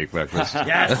pancake breakfast.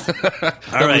 Yes.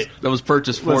 All right. That was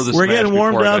purchased for the We're getting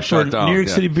warmed up for down. New York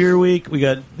City Beer Week. We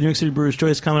got New York City Brewers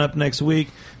Choice coming up next week.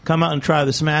 Come out and try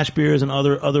the Smash beers and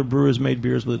other brewers made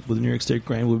beers with New York State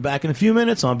grain. We'll be back in a few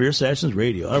minutes on Beer Sessions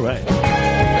Radio. All right.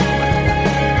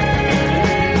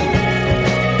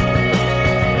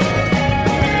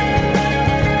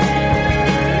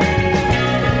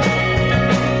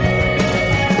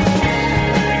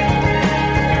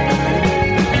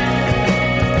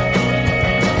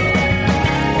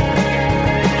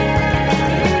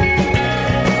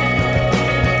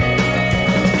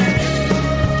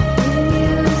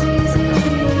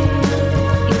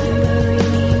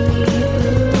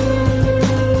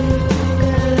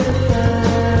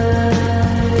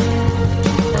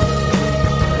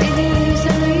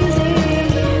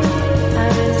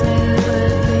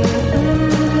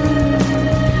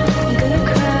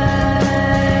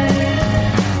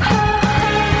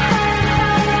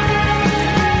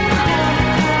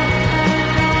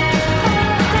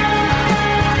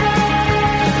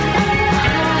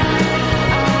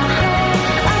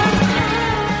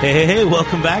 Hey,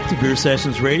 welcome back to Beer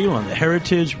Sessions Radio on the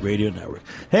Heritage Radio Network.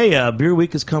 Hey, Beer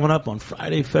Week is coming up on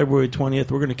Friday, February 20th.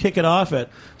 We're going to kick it off at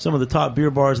some of the top beer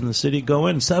bars in the city. Go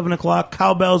in, 7 o'clock,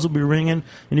 cowbells will be ringing,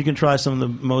 and you can try some of the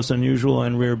most unusual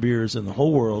and rare beers in the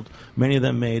whole world, many of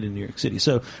them made in New York City.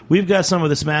 So we've got some of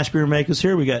the Smash beer makers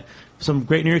here. We got some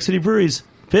great New York City breweries,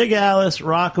 Big Alice,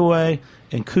 Rockaway,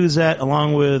 and Couzette,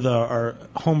 along with our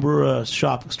homebrewer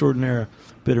shop extraordinaire,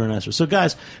 Bitter and Ester. So,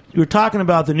 guys, we're talking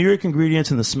about the New York ingredients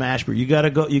in the Smash Beer. You got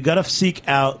to seek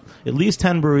out at least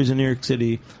 10 breweries in New York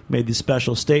City made these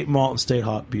special state malt and state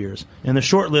hop beers. And the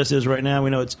short list is right now we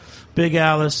know it's Big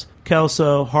Alice,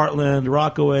 Kelso, Heartland,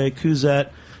 Rockaway,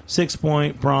 Couzette, Six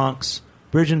Point, Bronx,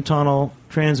 Bridge and Tunnel,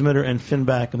 Transmitter, and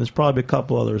Finback. And there's probably a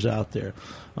couple others out there.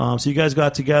 So you guys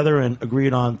got together and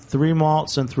agreed on 3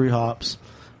 malts and 3 hops.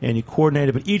 And you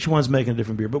coordinated, but each one's making a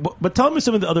different beer. But tell me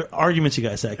some of the other arguments you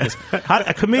guys had, because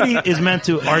a committee is meant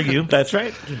to argue. That's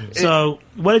right. So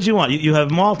what did you want? You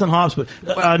have malt and hops, but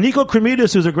Nico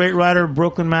Kremidas, who's a great writer,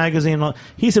 Brooklyn Magazine,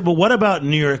 he said, well, what about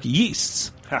New York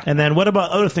yeasts? And then what about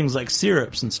other things like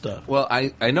syrups and stuff? Well,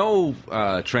 I know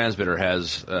Transmitter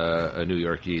has a New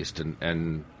York yeast,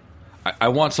 and I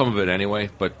want some of it anyway,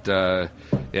 but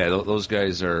those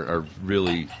guys are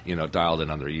really dialed in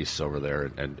on their yeasts over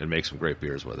there and make some great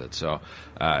beers with it. So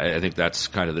I think that's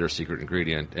kind of their secret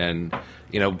ingredient. And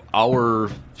our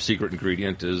secret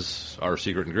ingredient is our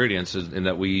secret ingredients, in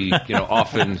that we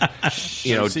often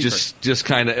just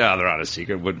kind of they're not a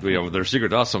secret, but they're secret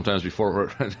to us sometimes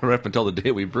before right up until the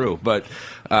day we brew. But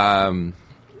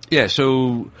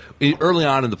so early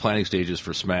on in the planning stages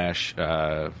for Smash,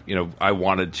 I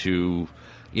wanted to,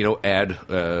 add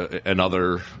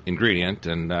another ingredient,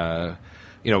 and I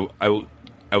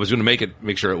was going to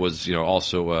make sure it was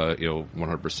also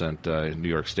 100% New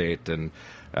York State, and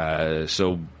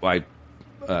so I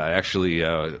actually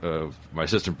my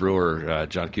assistant brewer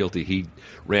John Keelty, he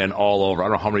ran all over. I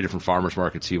don't know how many different farmers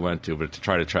markets he went to, but to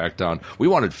try to track down. We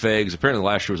wanted figs. Apparently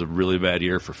last year was a really bad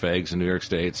year for figs in New York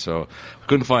State, so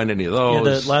couldn't find any of those.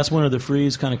 Yeah, the last winter the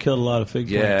freeze kind of killed a lot of fig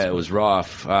plants. Yeah, it was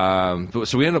rough.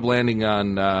 So we ended up landing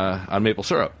on maple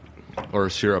syrup. Or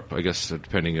syrup, I guess,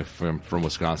 depending if I'm from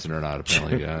Wisconsin or not.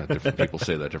 Apparently, different people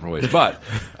say that different ways. But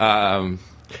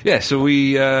so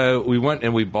we went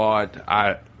and we bought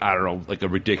I don't know, like a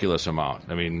ridiculous amount.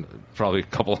 I mean, probably a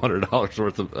couple $100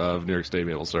 worth of New York State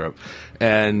maple syrup.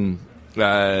 And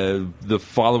the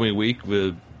following week,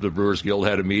 the Brewers Guild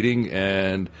had a meeting,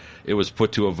 and it was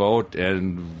put to a vote,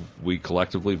 and we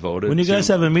collectively voted. When you guys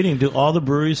have a meeting, do all the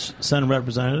breweries send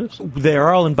representatives? They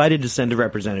are all invited to send a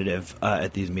representative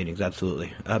at these meetings,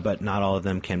 absolutely. But not all of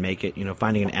them can make it.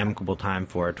 Finding an amicable time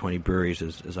for 20 breweries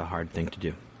is a hard thing to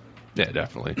do. Yeah,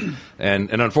 definitely. And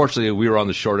unfortunately, we were on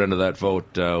the short end of that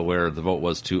vote, where the vote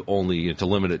was to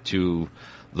limit it to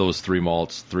those 3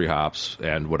 malts, 3 hops,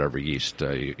 and whatever yeast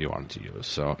you wanted to use.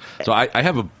 So I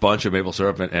have a bunch of maple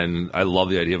syrup, and I love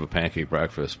the idea of a pancake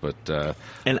breakfast. But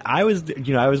and I was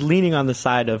leaning on the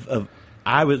side of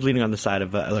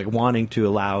like wanting to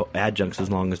allow adjuncts as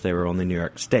long as they were only New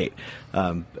York State.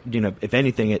 If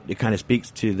anything, it kind of speaks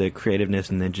to the creativeness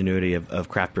and the ingenuity of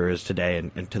craft brewers today,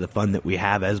 and to the fun that we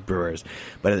have as brewers.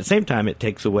 But at the same time, it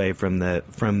takes away from that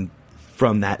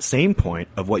same point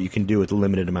of what you can do with a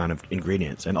limited amount of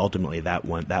ingredients, and ultimately that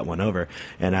won over.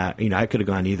 And I could have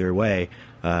gone either way,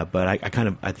 but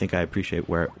I think I appreciate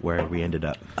where we ended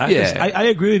up. I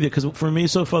agree with you, because for me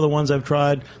so far the ones I've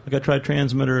tried, like I tried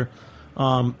Transmitter,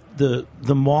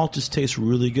 the malt just tastes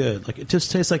really good. Like it just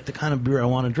tastes like the kind of beer I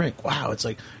want to drink. Wow, it's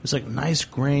like nice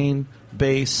grain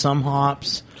base, some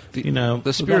hops.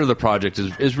 The spirit of the project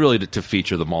is really to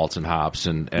feature the malts and hops,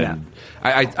 and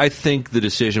I think the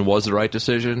decision was the right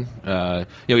decision.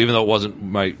 Even though it wasn't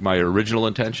my original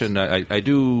intention,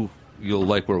 you'll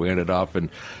like where we ended up, and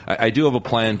I do have a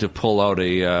plan to pull out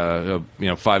a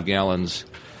 5 gallons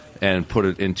and put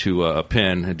it into a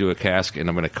pin and do a cask, and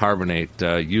I'm going to carbonate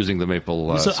using the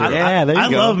maple syrup. I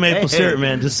love maple syrup,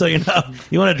 man, just so you know.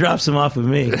 You want to drop some off of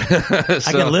me. I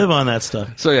can live on that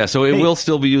stuff. So it will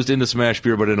still be used in the Smash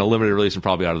beer, but in a limited release and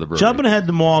probably out of the brewery. Jumping ahead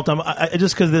to malt,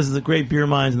 just because there's the great beer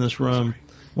minds in this room,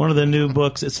 one of the new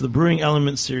books, it's the Brewing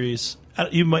Elements series.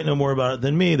 You might know more about it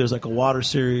than me. There's like a water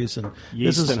series. And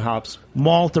yeast this is and hops.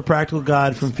 Malt, A Practical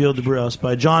Guide from Field to Brewhouse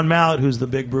by John Mallett, who's the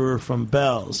big brewer from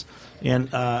Bell's.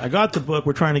 And I got the book.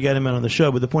 We're trying to get him in on the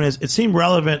show. But the point is, it seemed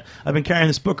relevant. I've been carrying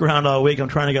this book around all week. I'm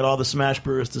trying to get all the Smash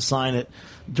brewers to sign it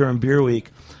during Beer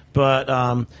Week.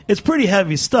 But it's pretty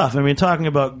heavy stuff. I mean, talking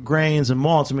about grains and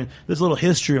malts, I mean, there's a little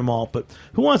history of malt. But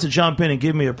who wants to jump in and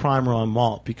give me a primer on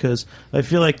malt? Because I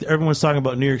feel like everyone's talking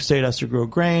about New York State has to grow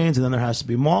grains, and then there has to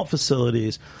be malt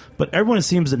facilities. But everyone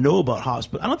seems to know about hops.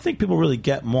 But I don't think people really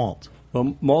get malt.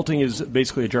 Well, malting is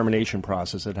basically a germination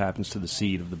process that happens to the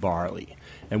seed of the barley.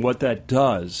 And what that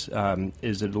does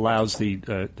is it allows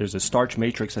there's a starch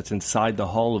matrix that's inside the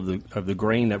hull of the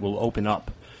grain that will open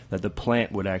up, that the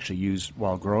plant would actually use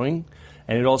while growing.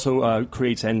 And it also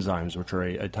creates enzymes, which are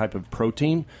a type of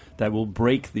protein that will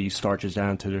break these starches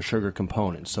down to the sugar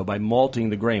components. So by malting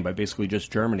the grain, by basically just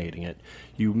germinating it,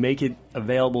 you make it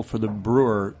available for the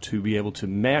brewer to be able to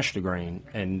mash the grain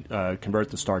and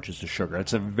convert the starches to sugar.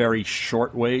 That's a very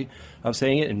short way of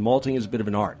saying it, and malting is a bit of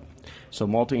an art. So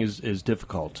malting is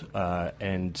difficult, but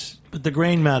the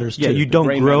grain matters too. Yeah, you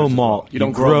don't grow malt. You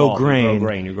don't grow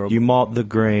grain. You You malt the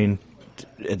grain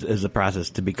as a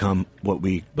process to become what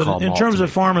we call malt. But in terms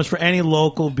of farmers, for any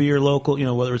local beer,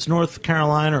 whether it's North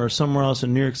Carolina or somewhere else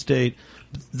in New York State,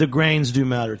 the grains do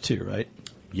matter too, right?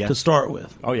 Yes. To start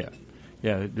with. Oh yeah.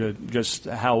 Yeah, just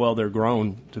how well they're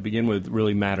grown to begin with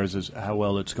really matters as how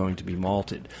well it's going to be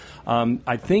malted.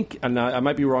 I think, and I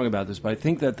might be wrong about this, but I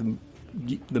think that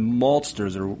the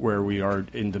maltsters are where we are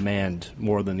in demand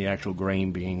more than the actual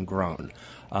grain being grown.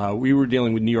 We were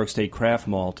dealing with New York State craft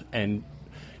malt, and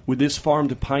with this farm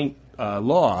to pint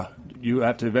law, you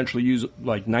have to eventually use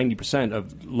like 90%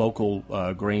 of local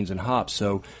grains and hops.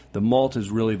 So the malt is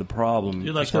really the problem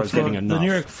You're like as far as the getting enough.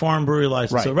 New York Farm Brewery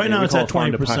license. Right. So right Yeah, now we it's call at it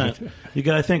farm to 20%. pint. You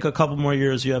got, I think, a couple more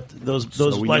years. You have those So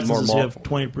we need more licenses. You malt. have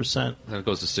 20%. Then it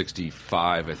goes to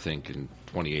 65, I think, in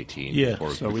 2018. Yeah.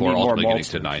 Before, So we before need more ultimately getting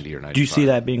maltsters. to 90 or 95. Do you see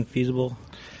that being feasible?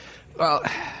 Well,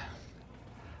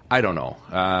 I don't know.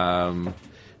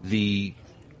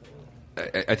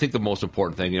 I think the most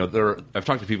important thing, I've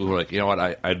talked to people who are like, you know what,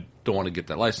 I don't want to get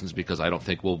that license because I don't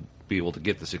think we'll be able to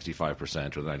get the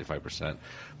 65% or the 95%.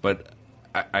 But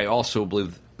I also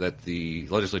believe that the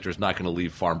legislature is not going to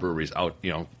leave farm breweries out,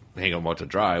 hang them out to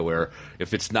dry, where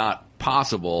if it's not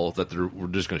possible that we're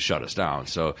just going to shut us down.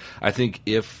 So I think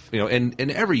if, and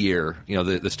every year,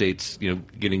 the state's,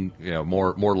 getting,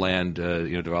 more land,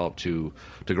 developed to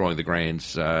growing the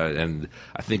grains. And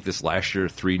I think this last year,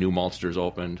 3 new maltsters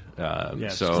opened.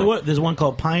 Yes. So what? There's one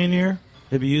called Pioneer.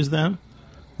 Have you used them?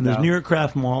 And there's No. New York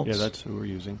Craft Malts. Yeah, that's who we're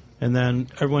using. And then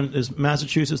everyone is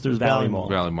Massachusetts. There's Valley Valley Malt.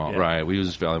 Malt. Valley Malt, Yeah. right. We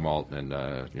use Valley Malt and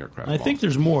New York Craft I Malt. think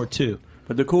there's more too.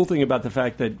 But the cool thing about the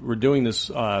fact that we're doing this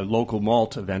local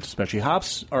malt event, especially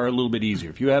hops, are a little bit easier.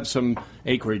 If you have some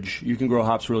acreage, you can grow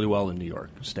hops really well in New York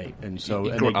State, and so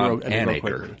You and grow they grow, on and they an grow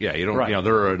acre. quickly. Yeah, you don't. Right.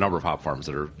 There are a number of hop farms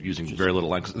that are using very little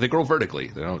land. 'Cause they grow vertically.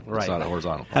 They don't. Right. It's not a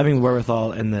horizontal. Having the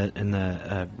wherewithal and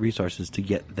the resources to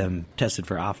get them tested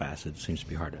for off acid seems to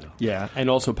be hard to do. Yeah, and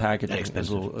also packaging is a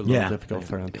Expensive. little Yeah. difficult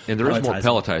for them. And there is more Pelletizing.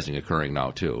 pelletizing occurring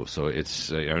now too. So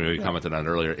it's. I know you commented on it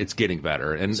earlier. It's getting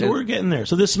better. And So we're getting there.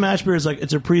 So this smash beer is like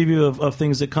it's a preview of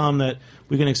things to come that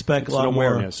we can expect It's a lot an more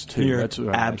awareness too. here. That's what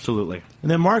I like. Absolutely.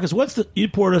 And then Marcus, you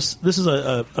poured us? This is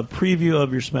a preview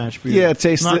of your smash beer. Yeah,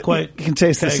 taste Not it. quite. You can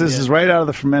taste this. keg This yet. is right out of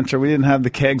the fermenter. We didn't have the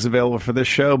kegs available for this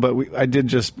show, but I did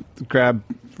just grab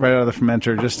right out of the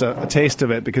fermenter just a taste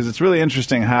of it because it's really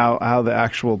interesting how the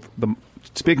actual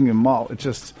speaking of malt, it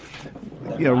just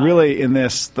really in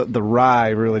this the rye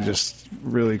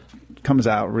really comes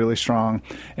out really strong,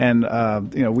 and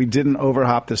we didn't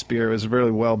overhop this beer. It was a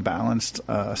really well balanced,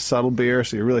 subtle beer,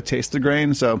 so you really taste the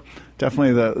grain. So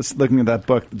definitely, looking at that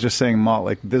book, just saying malt,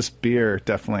 like this beer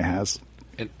definitely has.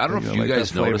 And I don't know if like you guys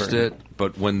that flavor. noticed it,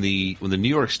 but when the New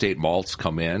York State malts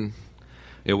come in,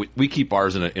 we keep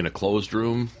ours in a closed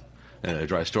room, in a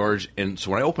dry storage, and so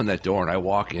when I open that door and I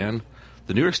walk in,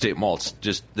 the New York State malts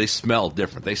they smell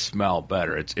different. They smell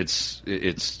better.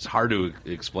 It's hard to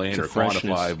explain or freshness.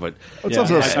 quantify, but It's Yeah,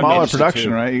 also a I smaller noticed it production,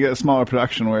 too. right? You get a smaller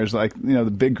production, whereas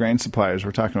the big grain suppliers,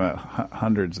 we're talking about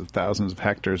hundreds of thousands of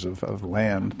hectares of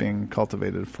land being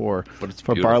cultivated for But it's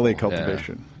barley beautiful.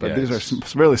 cultivation. Yeah. But Yeah, these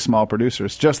are really small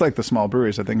producers, just like the small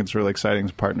breweries. I think it's really exciting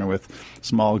to partner with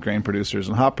small grain producers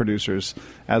and hop producers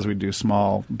as we do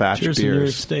small batch Cheers to New York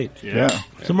beers. State. Yeah.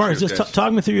 So Marcus, cheers, just guys.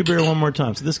 talk me through your beer one more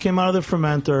time. So this came out of the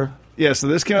fermenter. Yeah, so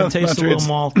this came out of the It tastes a fermenter. little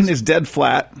malt. It's dead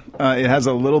flat. It has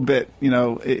a little bit,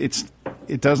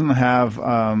 it doesn't have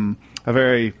a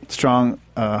very strong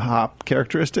hop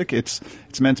characteristic. It's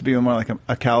meant to be more like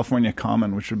a California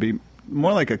Common, which would be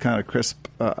more like a kind of crisp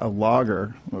a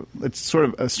lager. It's sort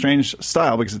of a strange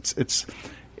style because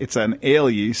it's an ale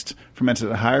yeast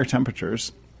fermented at higher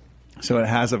temperatures. So it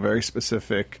has a very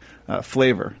specific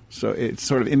flavor. So it's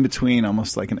sort of in between,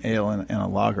 almost like an ale and a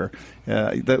lager.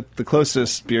 The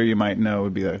closest beer you might know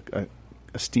would be a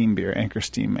steam beer. Anchor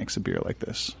Steam makes a beer like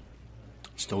this.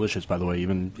 It's delicious, by the way,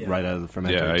 even right out of the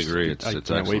fermenter. Yeah, I It's- agree. I It's can't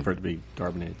wait excellent. for it to be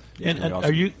carbonated. It's And really are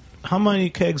awesome. you? How many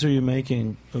kegs are you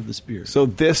making of this beer? So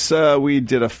this we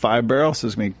did a 5-barrel. So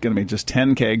it's going to be just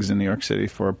 10 kegs in New York City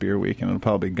for a beer week, and it'll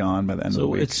probably be gone by the end of the So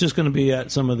week. it's just going to be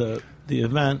at some of the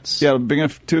events. Yeah, we'll bring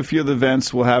it to a few of the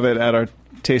events. We'll have it at our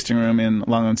tasting room in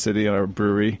Long Island City at our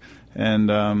brewery, and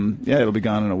it'll be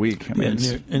gone in a week. I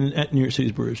mean, At New York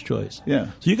City's Brewer's Choice. Yeah.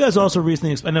 So you guys also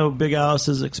recently, I know Big Alice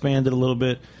has expanded a little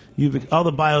bit. All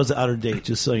the bios are out of date,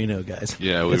 just so you know, guys.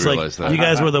 Yeah, we it's realized like that. You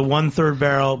guys were the 1/3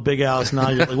 barrel Big Alice. Now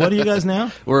you're like, what are you guys now?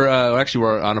 we're on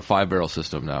a 5-barrel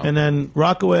system now. And then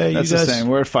Rockaway, that's you guys. the same.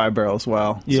 We're at 5-barrel as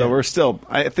well. Yeah. So we're still,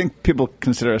 I think people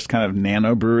consider us kind of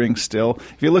nano brewing still.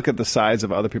 If you look at the size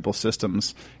of other people's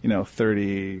systems,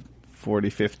 30, 40,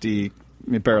 50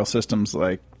 barrel systems,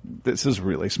 like this is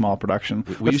really small production.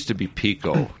 we used to be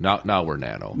Pico. Now we're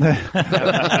Nano.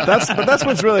 That's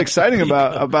what's really exciting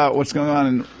about what's going on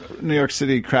in New York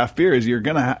City craft beer is you're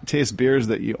going to taste beers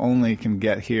that you only can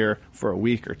get here for a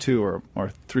week or 2 or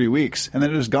 3 weeks, and then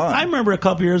they're just gone. I remember a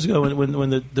couple years ago when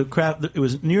the craft, it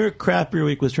was New York Craft Beer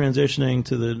Week was transitioning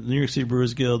to the New York City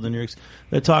Brewers Guild.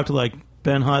 They talked to like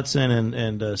Ben Hudson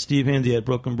and Steve Hindy at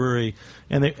Brooklyn Brewery,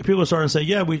 and people were starting to say,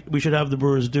 yeah, we should have the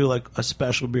brewers do like a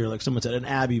special beer, like someone said, an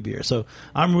Abbey beer. So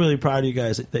I'm really proud of you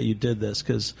guys that you did this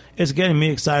because it's getting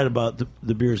me excited about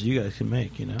the beers you guys can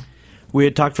make. We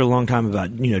had talked for a long time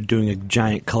about, doing a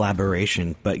giant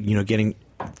collaboration, but,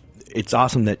 it's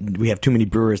awesome that we have too many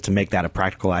brewers to make that a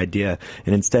practical idea,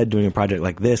 and instead doing a project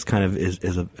like this kind of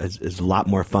is a lot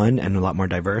more fun and a lot more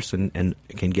diverse, and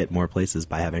can get more places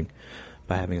by having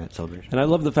that celebration. And I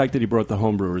love the fact that he brought the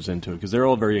homebrewers into it, because they're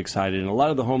all very excited, and a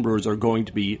lot of the homebrewers are going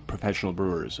to be professional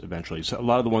brewers eventually. So a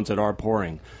lot of the ones that are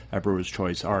pouring at Brewer's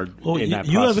Choice are in that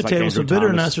you process. have a table, like so Bitter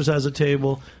Thomas. Nesters has a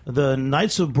table. The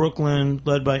Knights of Brooklyn,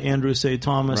 led by Andrew Say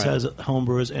Thomas, has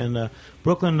homebrewers, and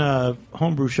Brooklyn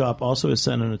Homebrew Shop also is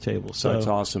sending a table. So it's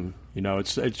awesome.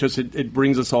 It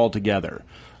brings us all together.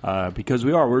 Because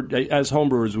we're as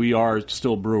homebrewers, we are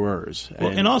still brewers.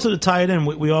 And also to tie it in,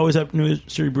 we always have New York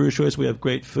City Brewer's Choice. We have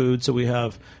great food, so we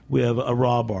have a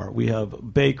raw bar, we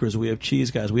have bakers, we have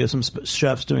cheese guys, we have some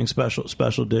chefs doing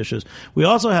special dishes. We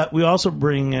also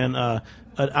bring in an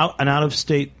out of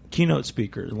state keynote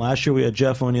speaker. Last year we had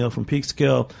Jeff O'Neill from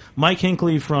Peekskill. Mike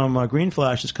Hinckley from Green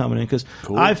Flash is coming in, because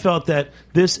I felt that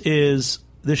this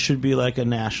should be like a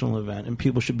national event, and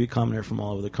people should be coming here from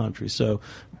all over the country. So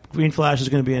Green Flash is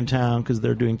going to be in town because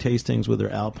they're doing tastings with their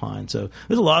Alpine. So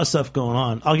there's a lot of stuff going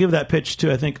on. I'll give that pitch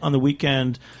too. I think on the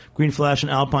weekend, Green Flash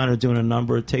and Alpine are doing a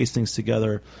number of tastings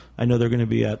together. I know they're going to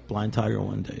be at Blind Tiger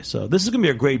one day. So this is going to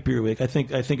be a great beer week. I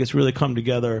think it's really come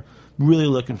together. Really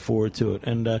looking forward to it.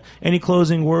 And any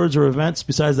closing words or events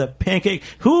besides that pancake?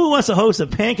 Who wants to host a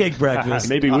pancake breakfast?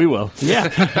 Maybe we will. Yeah,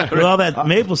 with all that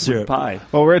maple syrup. Pie.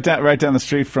 Well, we're right down the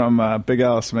street from Big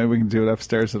Alice. Maybe we can do it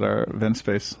upstairs at our event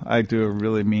space. I do a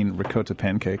really mean ricotta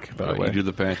pancake, by the way. You do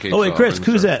the pancakes. Oh, wait, Chris,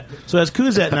 Couzette. So as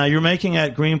Couzette now, you're making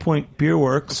at Greenpoint Beer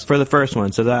Works. For the first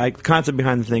one. So the concept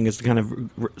behind the thing is to kind of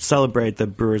celebrate the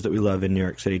brewers that we love in New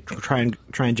York City. Try and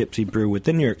Gypsy brew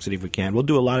within New York City if we can. We'll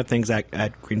do a lot of things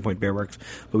at Greenpoint Beer Works,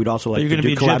 but we'd also like to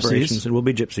do collaborations, gypsies. and we'll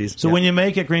be gypsies. So when you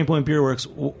make at Greenpoint Beer Works,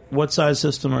 what size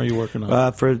system are you working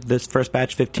on? For this first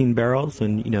batch, 15 barrels,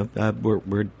 and we're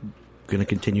going to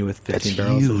continue with 15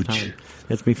 barrels at a time.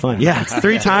 It's be fun. Yeah, it's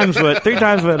three times what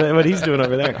he's doing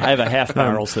over there. I have a half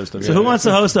barrel system. So who wants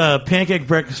to host a pancake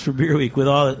breakfast for Beer Week with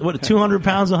all 200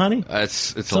 pounds of honey?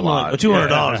 It's a Something lot. like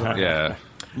 $200. Yeah.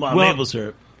 Maple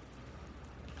syrup.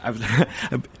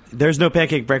 There's no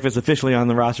pancake breakfast officially on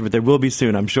the roster, but there will be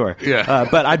soon, I'm sure. Yeah.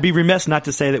 But I'd be remiss not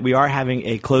to say that we are having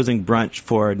a closing brunch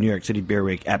for New York City Beer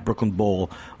Week at Brooklyn Bowl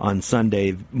on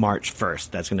Sunday, March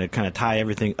 1st. That's going to kind of tie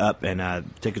everything up, and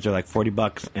tickets are like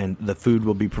 $40, and the food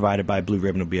will be provided by Blue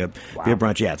Ribbon. It'll be a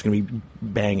brunch. Yeah, it's going to be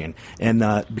banging. And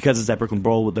because it's at Brooklyn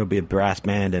Bowl, there'll be a brass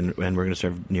band, and we're going to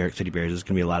serve New York City beers. It's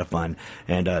going to be a lot of fun,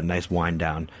 and a nice wind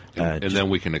down. And then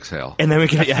we can exhale. And then we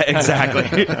can, yeah,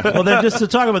 exactly. Well, then just to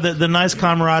talk about the nice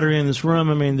camaraderie in this room,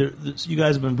 I mean, you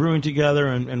guys have been brewing together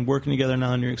and working together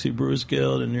now in New York City Brewers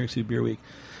Guild and New York City Beer Week.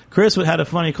 Chris had a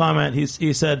funny comment.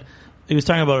 He said, he was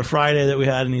talking about a Friday that we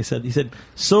had, and he said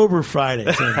Sober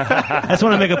Friday. So I just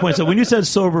want to make a point. So when you said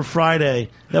Sober Friday,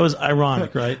 that was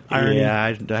ironic, right? Irony. Yeah,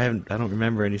 I don't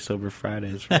remember any Sober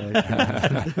Fridays. Really.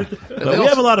 But we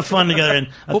have a lot of fun together, and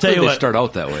I'll tell you they what. start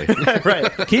out that way.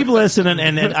 Right. Keep listening,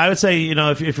 and I would say,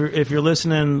 if you're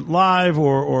listening live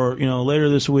or later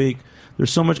this week,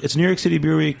 there's so much. It's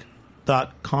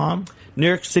NewYorkCityBeerWeek.com.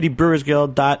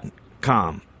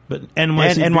 NewYorkCityBrewersGuild.com. But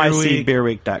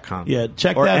NYCBeerWeek. Yeah,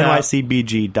 check or that out.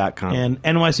 NYCBG.com. And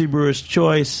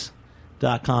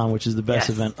NYCBrewersChoice.com, which is the best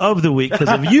event of the week because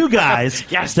of you guys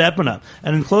stepping up.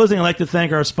 And in closing, I'd like to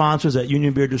thank our sponsors at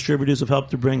Union Beer Distributors who have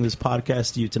helped to bring this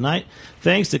podcast to you tonight.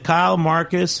 Thanks to Kyle,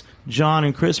 Marcus, John,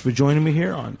 and Chris for joining me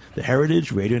here on the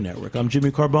Heritage Radio Network. I'm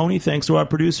Jimmy Carboni. Thanks to our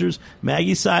producers,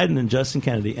 Maggie Seiden and Justin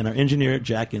Kennedy, and our engineer,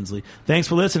 Jack Inslee. Thanks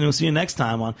for listening. We'll see you next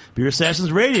time on Beer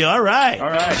Sessions Radio. All right.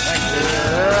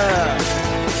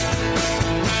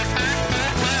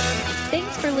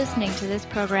 Thanks for listening to this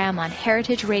program on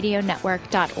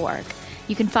heritageradionetwork.org.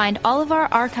 You can find all of our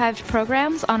archived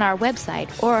programs on our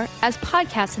website or as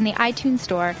podcasts in the iTunes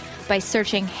Store by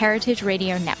searching Heritage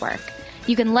Radio Network.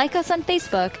 You can like us on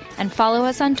Facebook and follow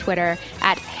us on Twitter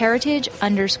at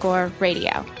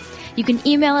 @heritage_radio. You can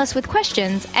email us with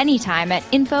questions anytime at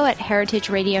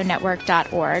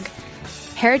info@heritageradionetwork.org.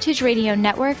 Heritage Radio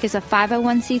Network is a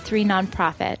 501c3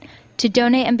 nonprofit. To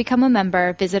donate and become a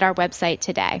member, visit our website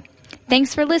today.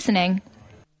 Thanks for listening.